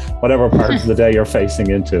whatever part of the day you're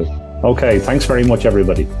facing into. Okay, thanks very much,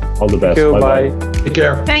 everybody. All the best. Thank you, bye. Take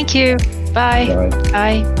care. Thank you. Bye.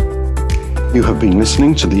 Bye. You have been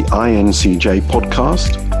listening to the INCJ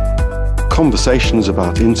podcast, Conversations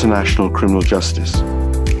about International Criminal Justice.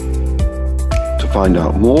 To find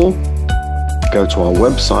out more, go to our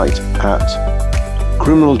website at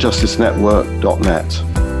criminaljusticenetwork.net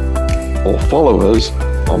or follow us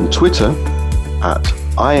on Twitter at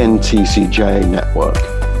INTCJ network.